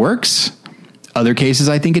think it works. Other cases,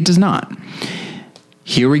 I think it does not.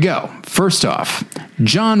 Here we go. First off,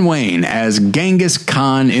 John Wayne as Genghis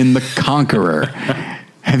Khan in The Conqueror.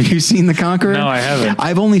 Have you seen The Conqueror? No, I haven't.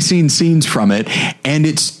 I've only seen scenes from it, and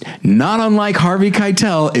it's not unlike Harvey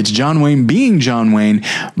Keitel. It's John Wayne being John Wayne,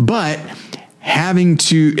 but having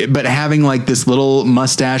like this little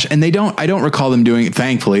mustache, and I don't recall them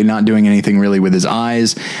thankfully not doing anything really with his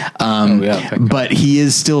eyes. But he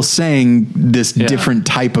is still saying this different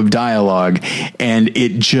type of dialogue, and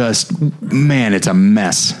it just, man, it's a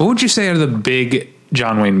mess. What would you say are the big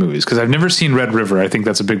John Wayne movies? Because I've never seen Red River. I think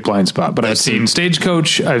that's a big blind spot, but I've seen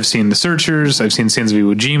Stagecoach. I've seen The Searchers. I've seen Sands of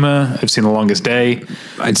Iwo Jima. I've seen The Longest Day.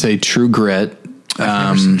 I'd say True Grit.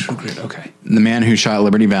 I've never seen True Grit. Okay. The Man Who Shot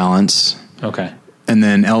Liberty Valance. Okay. And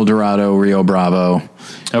then El Dorado, Rio Bravo.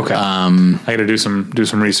 Okay. I got to do some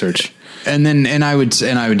research. And I would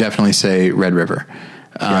definitely say Red River.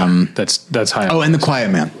 That's high. Oh, and The Quiet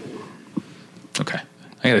Man. Okay.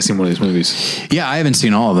 I got to see one of these movies. Yeah, I haven't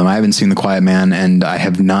seen all of them. I haven't seen The Quiet Man, and I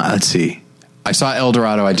have not. Let's see. I saw El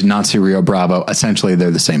Dorado. I did not see Rio Bravo. Essentially,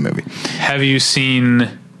 they're the same movie. Have you seen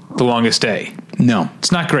The Longest Day? No.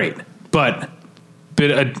 It's not great, but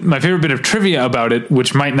my favorite bit of trivia about it,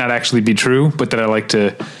 which might not actually be true, but that I like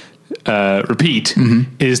to repeat,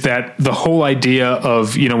 is that the whole idea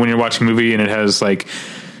of, when you're watching a movie and it has like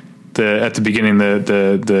at the beginning,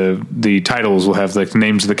 the titles will have like the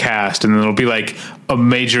names of the cast, and then it'll be like a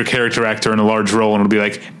major character actor in a large role, and it'll be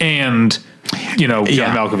like, and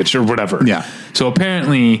John Malkovich or whatever. Yeah. So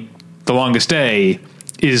apparently The Longest Day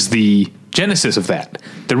is the genesis of that.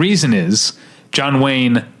 The reason is John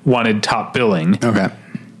Wayne wanted top billing. Okay.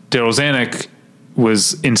 Daryl Zanuck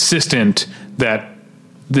was insistent that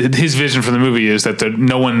his vision for the movie is that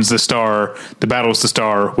no one's the star, the battle's the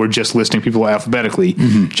star, we're just listing people alphabetically.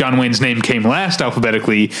 John Wayne's name came last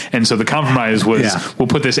alphabetically, and so the compromise was, we'll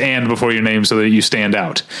put this "and" before your name so that you stand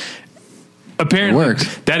out. Apparently,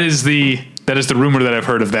 that is the rumor that I've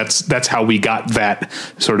heard of. That's how we got that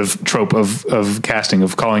sort of trope of casting,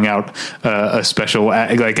 of calling out a special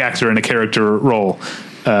like actor in a character role.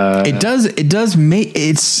 It does make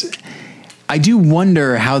it's. I do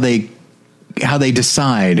wonder how they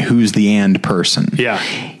decide who's the "and" person. Yeah.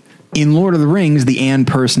 In Lord of the Rings, the "and"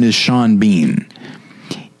 person is Sean Bean.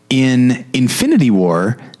 In Infinity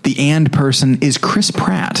War, the "and" person is Chris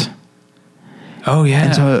Pratt. Oh yeah.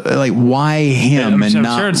 And so, like, why him? I'm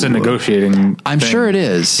sure it's a negotiating. I'm sure it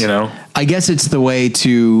is. I guess it's the way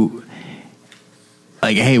to,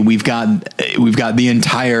 like, hey, we've got the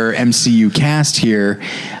entire MCU cast here.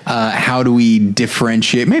 How do we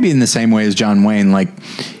differentiate? Maybe in the same way as John Wayne, like,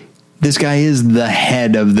 this guy is the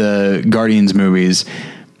head of the Guardians movies.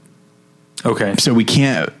 Okay. So we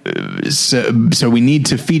can't, so we need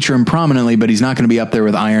to feature him prominently, but he's not going to be up there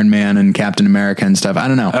with Iron Man and Captain America and stuff. I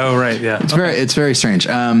don't know. Oh, right. Yeah. It's very strange.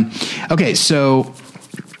 Okay. So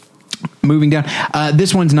moving down,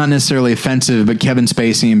 this one's not necessarily offensive, but Kevin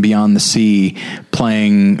Spacey in Beyond the Sea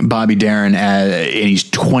playing Bobby Darin, and he's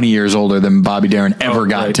 20 years older than Bobby Darin ever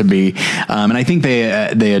got to be. And I think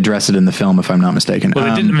they address it in the film, if I'm not mistaken.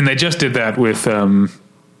 Well, they just did that with,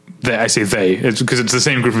 I say they, it's because it's the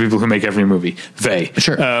same group of people who make every movie. They.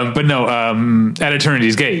 Sure. But no, at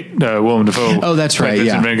Eternity's Gate, Willem Dafoe. Oh, that's right.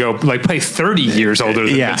 Vincent Van Gogh, play 30 years older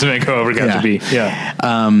than Vincent Van Gogh ever got to be. Yeah.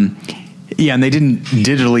 Yeah, and they didn't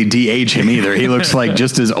digitally de-age him either. He looks like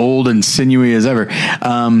just as old and sinewy as ever.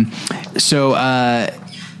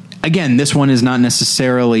 Again, this one is not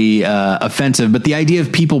necessarily offensive, but the idea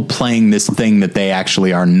of people playing this thing that they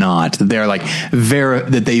actually are not, that they're like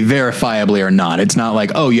that they verifiably are not. It's not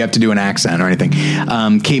like, oh, you have to do an accent or anything.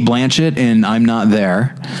 Cate Blanchett in I'm Not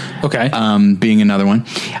There. Okay. Being another one.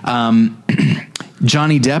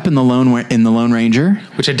 Johnny Depp in the Lone Ranger,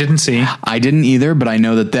 which I didn't see. I didn't either, but I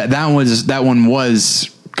know that one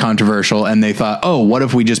was controversial, and they thought, oh, what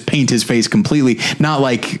if we just paint his face completely, not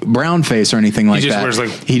like brown face or anything like that.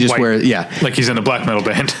 He just wears white, like he's in a black metal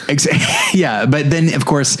band. Yeah, but then of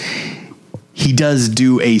course he does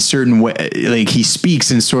do a certain way, like he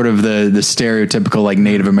speaks in sort of the stereotypical like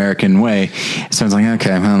Native American way. So I was like,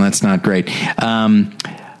 okay, well, that's not great.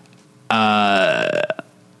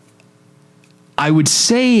 I would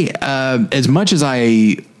say, as much as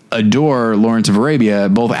I adore Lawrence of Arabia,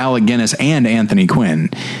 both Alec Guinness and Anthony Quinn,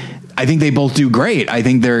 I think they both do great. I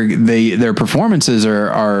think their performances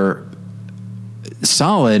are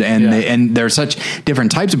solid, and they're such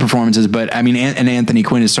different types of performances. But I mean, and Anthony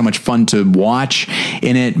Quinn is so much fun to watch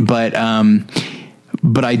in it. But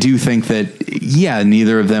I do think that,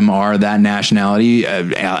 neither of them are that nationality.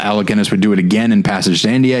 Alec Guinness would do it again in Passage to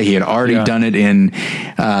India. He had already done it in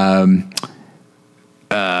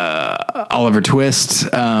Oliver Twist,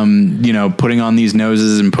 putting on these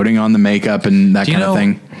noses and putting on the makeup and that kind of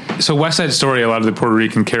thing. So West Side Story, a lot of the Puerto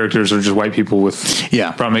Rican characters are just white people with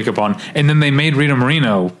brown makeup on. And then they made Rita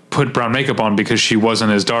Moreno put brown makeup on because she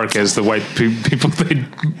wasn't as dark as the white people they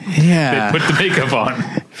put the makeup on.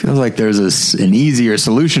 Feels like there's an easier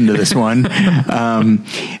solution to this one. But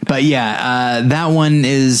that one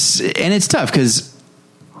is, and it's tough because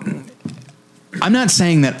I'm not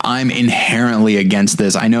saying that I'm inherently against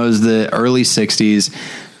this. I know it was the early 60s,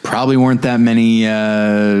 probably weren't that many,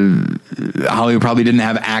 Hollywood probably didn't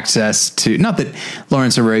have access to, not that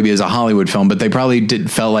Lawrence of Arabia is a Hollywood film, but they probably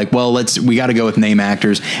felt like, well, we got to go with name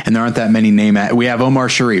actors, and there aren't that many we have Omar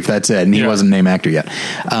Sharif, that's it, and he wasn't a name actor yet.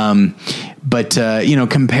 But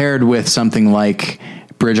compared with something like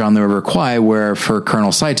Bridge on the River Kwai, where for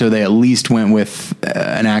Colonel Saito, they at least went with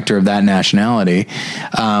an actor of that nationality.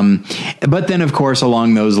 But then, of course,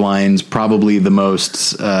 along those lines, probably the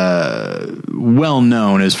most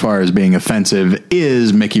well-known as far as being offensive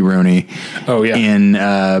is Mickey Rooney. Oh, yeah.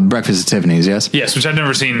 In Breakfast at Tiffany's, yes? Yes, which I've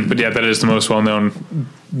never seen, but yeah, that is the most well-known.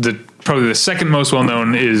 Probably the second most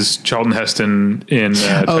well-known is Charlton Heston in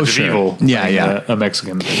Touch of Evil. Yeah. A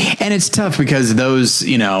Mexican. And it's tough because those,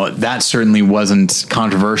 that certainly wasn't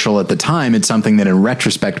controversial at the time. It's something that in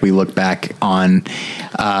retrospect we look back on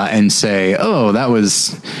and say, oh, that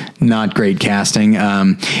was not great casting.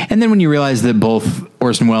 And then when you realize that both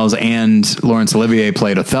Orson Welles and Laurence Olivier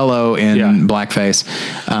played Othello in blackface,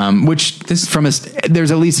 which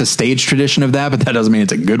there's at least a stage tradition of that, but that doesn't mean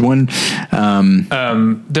it's a good one.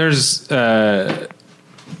 There's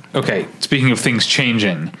okay. Speaking of things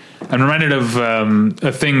changing, I'm reminded of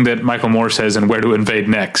a thing that Michael Moore says in Where to Invade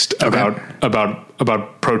Next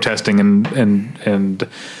about protesting and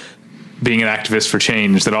being an activist for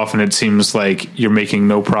change. That often it seems like you're making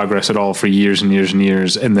no progress at all for years and years and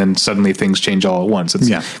years, and then suddenly things change all at once. It's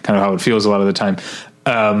kind of how it feels a lot of the time.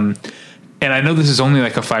 And I know this is only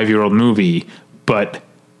like a 5-year-old movie, but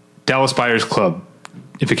Dallas Buyers Club,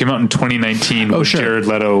 if it came out in 2019, would Jared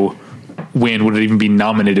Leto win? Would it even be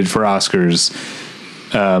nominated for Oscars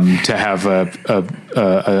to have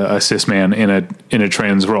a cis man in a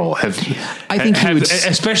trans role? I think he would,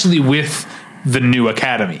 especially with the new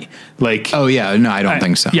Academy. Like, oh yeah, no, I don't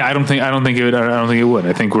think so. Yeah, I don't think it would.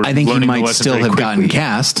 I think he might still have gotten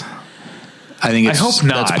cast. I hope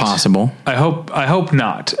not. That's possible. I hope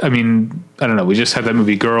not. I mean, I don't know. We just had that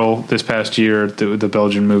movie Girl this past year, the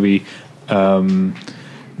Belgian movie. But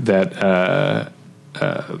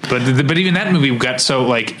even that movie got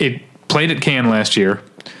it played at Cannes last year,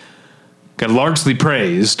 got largely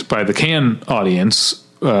praised by the Cannes audience,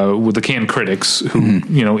 with the Cannes critics who,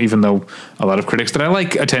 even though a lot of critics that I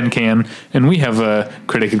like attend Cannes, and we have a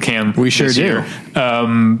critic at Cannes. We sure do.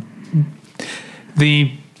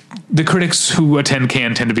 The critics who attend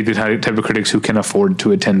Cannes tend to be the type of critics who can afford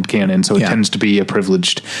to attend Cannes, and so it tends to be a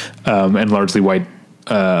privileged and largely white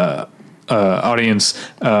audience,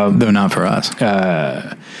 though not for us.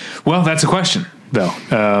 Well, that's a question, though.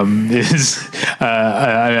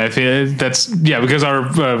 I feel that's because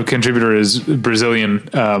our contributor is Brazilian,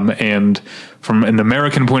 and from an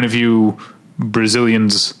American point of view,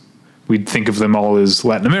 Brazilians, we'd think of them all as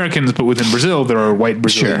Latin Americans, but within Brazil there are white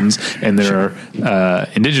Brazilians and there are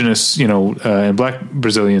indigenous, and black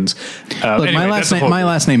Brazilians. Look, anyway, my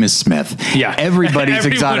last name is Smith. Yeah, everybody's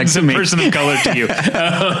exotic to me. Person of color to you.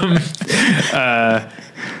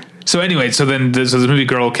 So anyway, so this movie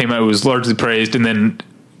Girl came out. It was largely praised, and then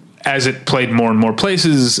as it played more and more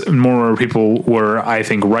places, more people were, I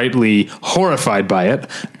think, rightly horrified by it.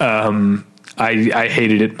 I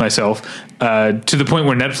hated it myself, to the point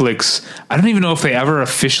where Netflix, I don't even know if they ever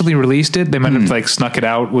officially released it. They might have snuck it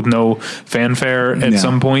out with no fanfare at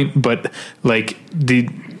some point, but this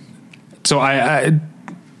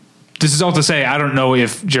is all to say, I don't know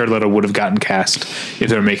if Jared Leto would have gotten cast if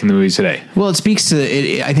they were making the movie today. Well, it speaks to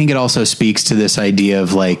it. I think it also speaks to this idea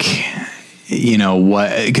of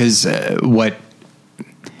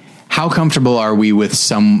how comfortable are we with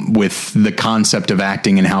the concept of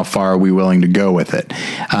acting, and how far are we willing to go with it?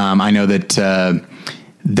 I know that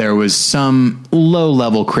there was some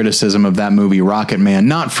low-level criticism of that movie Rocket Man,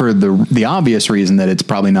 not for the obvious reason that it's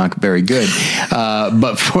probably not very good,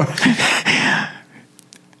 but for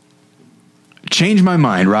change my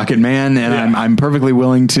mind, Rocket Man, and I'm perfectly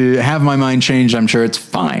willing to have my mind changed. I'm sure it's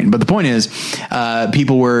fine. But the point is,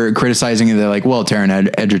 people were criticizing it. They're like, well, Taron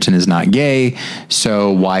Egerton is not gay,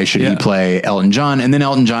 so why should he play Elton John? And then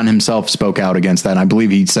Elton John himself spoke out against that. And I believe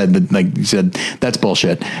he said that's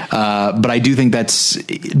bullshit. But I do think that's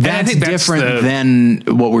different than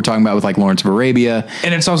what we're talking about with Lawrence of Arabia.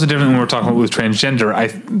 And it's also different when we're talking about with transgender. I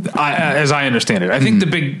as I understand it, I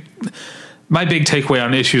think my big takeaway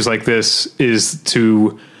on issues like this is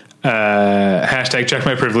to hashtag check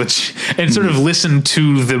my privilege and sort of listen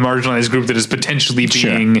to the marginalized group that is potentially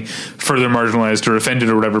being further marginalized or offended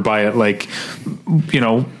or whatever by it.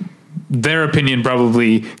 Their opinion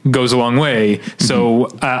probably goes a long way. So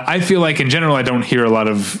I feel like in general, I don't hear a lot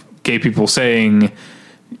of gay people saying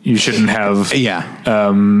you shouldn't have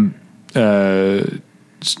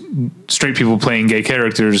straight people playing gay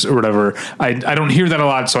characters or whatever. I don't hear that a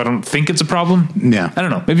lot, so I don't think it's a problem. Yeah. I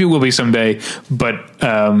don't know. Maybe it will be someday, but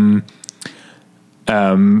I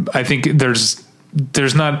think there's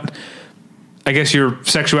not, I guess your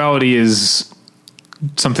sexuality is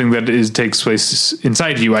something that takes place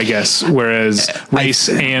inside you, I guess, whereas race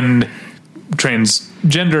and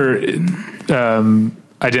transgender,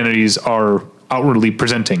 identities are outwardly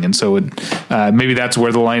presenting, and so maybe that's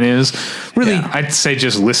where the line is. Really, I'd say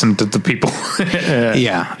just listen to the people.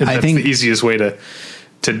 I think the easiest way to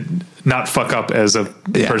not fuck up as a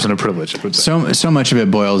person of privilege. So much of it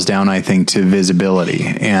boils down, I think, to visibility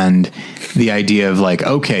and the idea of like,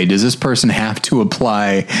 okay, does this person have to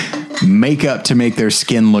apply makeup to make their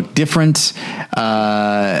skin look different?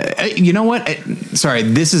 You know what? Sorry,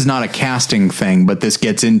 this is not a casting thing, but this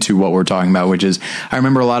gets into what we're talking about, which is I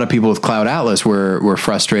remember a lot of people with Cloud Atlas were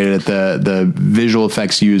frustrated at the visual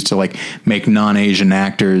effects used to like make non-Asian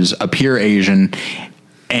actors appear Asian.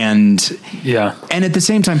 And at the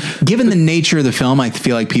same time, given the nature of the film, I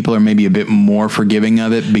feel like people are maybe a bit more forgiving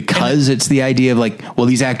of it because it's the idea of like, well,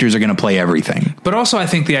 these actors are going to play everything. But also I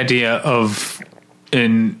think the idea of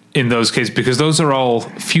in those cases, because those are all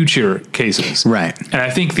future cases. Right. And I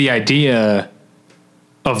think the idea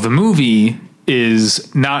of the movie is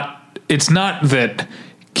it's not that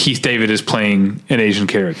Keith David is playing an Asian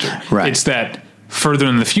character. Right. It's that further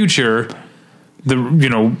in the future,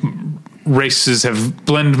 races have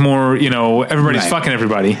blend more, everybody's fucking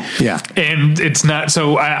everybody. Yeah. And it's not,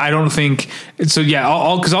 so I don't think, so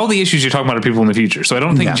yeah, because all the issues you're talking about are people in the future. So I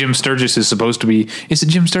don't think Jim Sturgis is supposed to be, is it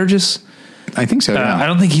Jim Sturgis? I think so. Yeah. I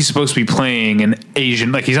don't think he's supposed to be playing an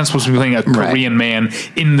Asian, like he's not supposed to be playing a Korean man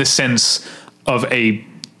in the sense of a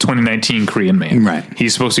 2019 Korean man. Right.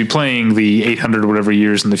 He's supposed to be playing the 800 or whatever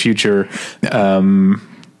years in the future.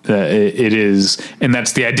 It is, and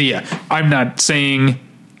that's the idea. I'm not saying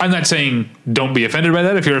don't be offended by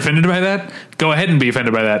that. If you're offended by that, go ahead and be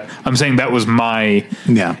offended by that. I'm saying that was my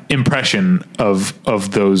impression of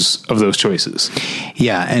those choices.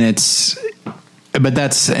 Yeah, and that's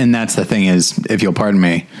the thing is, if you'll pardon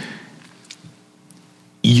me,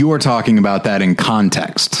 you're talking about that in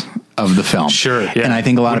context of the film. Sure. Yeah. And I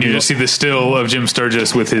think a lot of people just see the still of Jim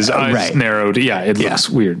Sturgis with his eyes narrowed. Yeah. It looks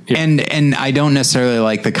weird. Yeah. And I don't necessarily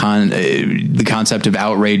like the concept of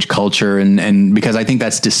outrage culture and because I think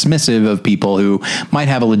that's dismissive of people who might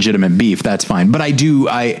have a legitimate beef. That's fine. But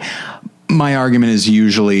my argument is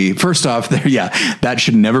usually, first off, that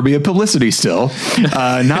should never be a publicity still.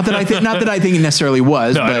 Not that I think it necessarily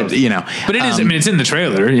was, but but it is. I mean, it's in the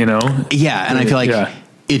trailer, Yeah, and I feel like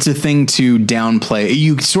it's a thing to downplay.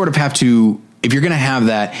 You sort of have to, if you're going to have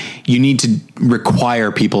that, you need to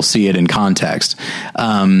require people see it in context.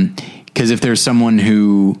 Because if there's someone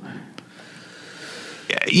who,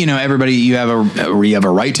 everybody, you have a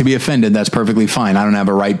right to be offended. That's perfectly fine. I don't have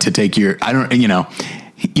a right to take you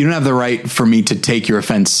don't have the right for me to take your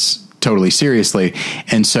offense totally seriously.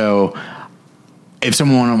 And so if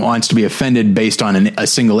someone wants to be offended based on a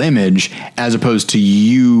single image, as opposed to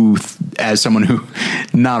you as someone who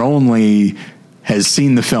not only has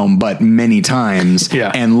seen the film, but many times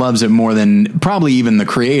and loves it more than probably even the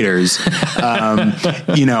creators,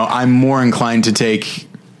 I'm more inclined to take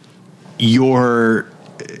your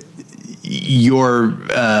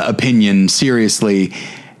opinion seriously,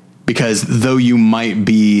 because though you might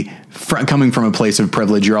be coming from a place of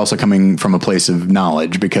privilege, you're also coming from a place of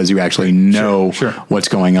knowledge because you actually know what's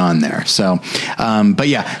going on there. So, but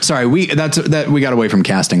yeah, sorry, we got away from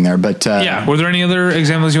casting there, but were there any other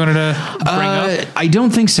examples you wanted to bring up? I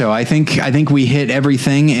don't think so. I think we hit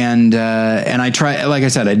everything, and I try, like I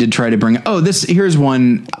said, I did try to bring. Here's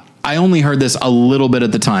one. I only heard this a little bit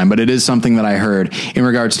at the time, but it is something that I heard in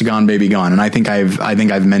regards to Gone Baby Gone, and I think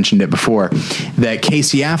I've mentioned it before, that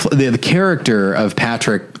Casey Affleck, the character of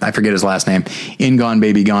Patrick, I forget his last name, in Gone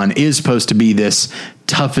Baby Gone, is supposed to be this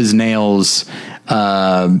tough as nails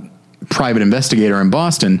private investigator in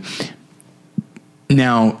Boston.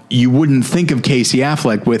 Now, you wouldn't think of Casey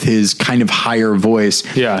Affleck with his kind of higher voice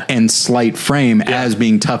and slight frame as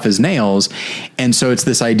being tough as nails, and so it's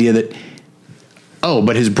this idea that,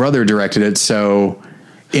 but his brother directed it, so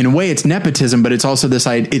in a way it's nepotism, but it's also this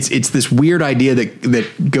it's this weird idea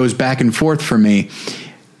that goes back and forth for me,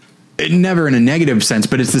 never in a negative sense,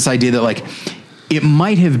 but it's this idea that like it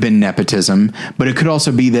might have been nepotism, but it could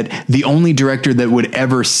also be that the only director that would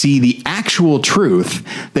ever see the actual truth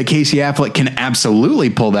that Casey Affleck can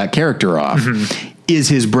absolutely pull that character off is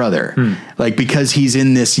his brother. Like, because he's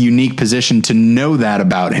in this unique position to know that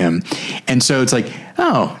about him. And so it's like,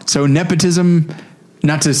 so nepotism,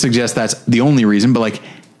 not to suggest that's the only reason, but like,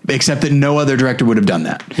 except that no other director would have done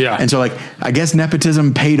that. Yeah. And so like, I guess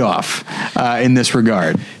nepotism paid off in this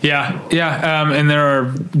regard. Yeah. Yeah. And there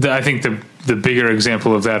are, I think the bigger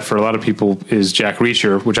example of that for a lot of people is Jack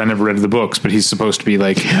Reacher, which I never read the books, but he's supposed to be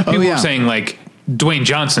like, people are saying like Dwayne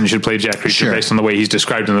Johnson should play Jack Reacher based on the way he's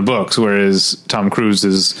described in the books. Whereas Tom Cruise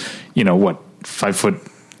is,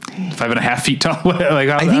 5.5 feet tall. Like,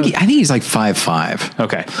 I think he's like 5'5".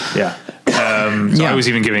 Okay. Yeah. So I was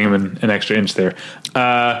even giving him an extra inch there.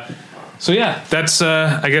 So yeah, that's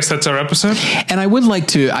I guess that's our episode. And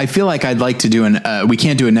I feel like I'd like to do we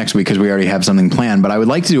can't do it next week because we already have something planned, but I would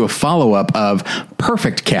like to do a follow-up of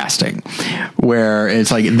perfect casting, where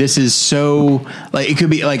it's like, this is so, like, it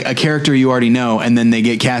could be like a character you already know, and then they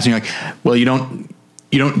get cast and you're like, well, you don't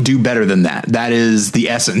do better than that. That is the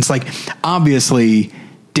essence. Like, obviously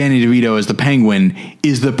Danny DeVito as the Penguin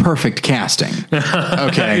is the perfect casting.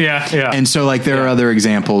 Okay. Yeah. And so, like, there are other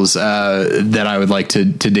examples that I would like to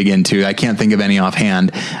dig into. I can't think of any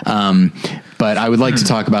offhand, but I would like to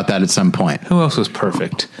talk about that at some point. Who else was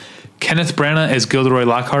perfect? Kenneth Branagh as Gilderoy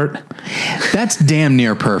Lockhart. That's damn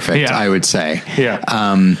near perfect, Yeah. I would say. Yeah.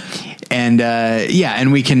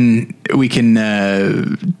 And we can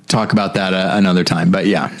talk about that another time. But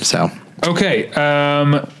yeah, so okay.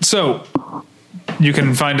 So you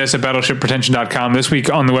can find us at battleshippretension.com. This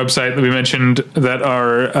week on the website, we mentioned that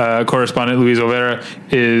our correspondent Luis Olvera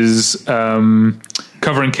is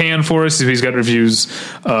covering Cannes for us. He's got reviews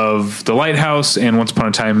of The Lighthouse and Once Upon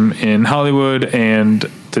a Time in Hollywood and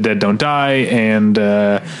The Dead Don't Die and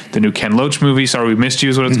the new Ken Loach movie, Sorry We Missed You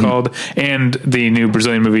is what it's called, and the new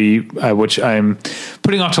Brazilian movie, which I'm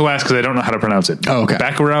putting off to last because I don't know how to pronounce it. Oh, okay.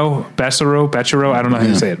 Bacurau, I don't know how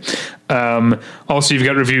to say it. Also, you've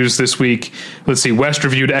got reviews this week. Let's see, West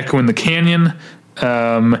reviewed Echo in the Canyon.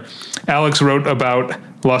 Alex wrote about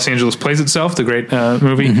Los Angeles Plays Itself, the great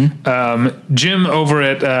movie. Jim over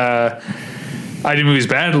at I Do Movies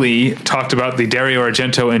Badly talked about the Dario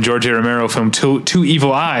Argento and George A. Romero film Two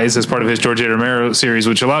Evil Eyes as part of his George A. Romero series,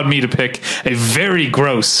 which allowed me to pick a very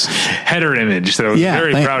gross header image that I was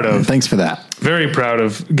very proud of. Thanks for that. Very proud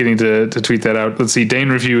of getting to tweet that out. Let's see. Dane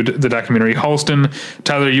reviewed the documentary Halston.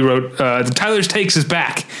 Tyler, you wrote Tyler's Takes is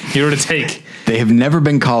back. You wrote a take. They have never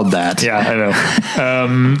been called that. Yeah, I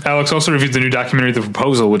know. Alex also reviewed the new documentary The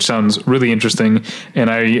Proposal, which sounds really interesting.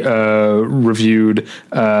 And I reviewed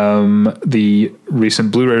the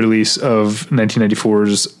recent Blu-ray release of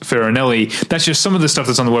 1994's Farinelli. That's just some of the stuff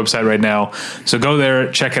that's on the website right now. So go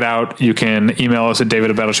there, check it out. You can email us at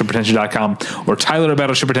david@battleshippretension.com or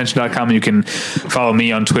tyler@battleshippretension.com. You can follow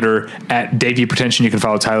me on Twitter at DavyPretension. You can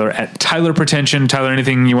follow Tyler at TylerPretension. Tyler,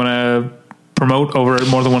 anything you want to promote over at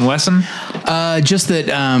More Than One Lesson? Just that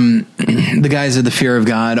the guys at the Fear of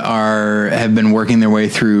God have been working their way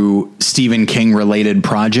through Stephen King related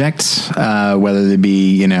projects, whether they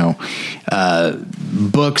be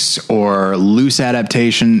books or loose film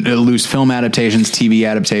adaptations, TV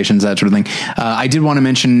adaptations, that sort of thing. I did want to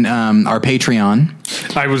mention our Patreon.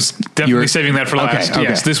 I was definitely saving that for last. Okay.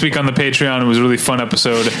 Yes, this week on the Patreon, it was a really fun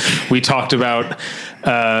episode. We talked about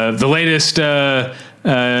the latest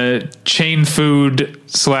chain food /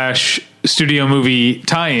 studio movie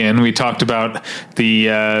tie-in. We talked about the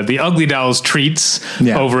Ugly Dolls treats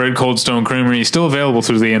over at Cold Stone Creamery, still available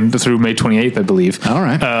through May 28th, I believe. All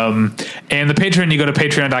right. And the Patreon, you go to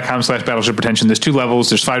patreon.com/battleshippretension. There's 2 levels.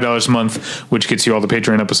 There's $5 a month, which gets you all the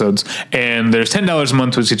Patreon episodes, and there's $10 a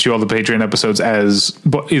month, which gets you all the Patreon episodes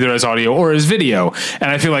either as audio or as video. And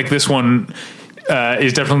I feel like this one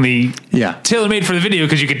is definitely tailor-made for the video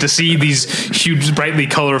because you get to see these huge, brightly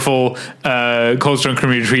colorful Cold Stone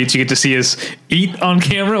Creamery treats. You get to see us eat on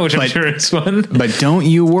camera, which I'm sure is fun. But don't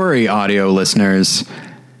you worry, audio listeners.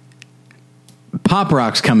 Pop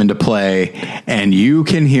Rocks come into play, and you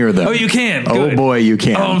can hear them. Oh, you can. Good. Oh boy, you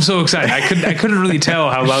can. Oh, I'm so excited. I couldn't really tell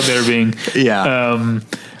how loud they were being. Yeah.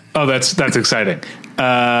 That's exciting.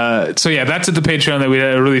 So yeah, that's at the Patreon. That we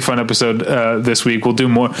had a really fun episode this week. We'll do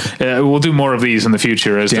more. We'll do more of these in the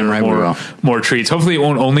future as there are more treats. Hopefully, it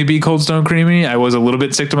won't only be Cold Stone Creamy. I was a little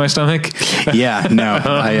bit sick to my stomach. Yeah, no,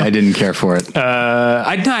 I didn't care for it.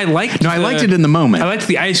 I liked. I liked it in the moment. I liked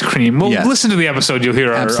the ice cream. Well, listen to the episode. You'll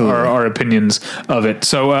hear our opinions of it.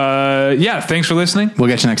 So thanks for listening. We'll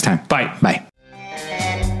get you next time. Bye. Bye.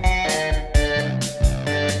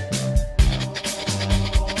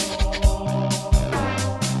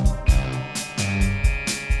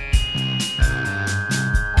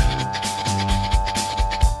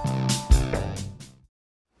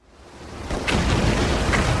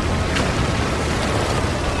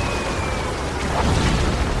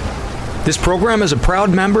 This program is a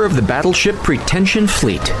proud member of the Battleship Pretension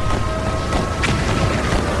Fleet.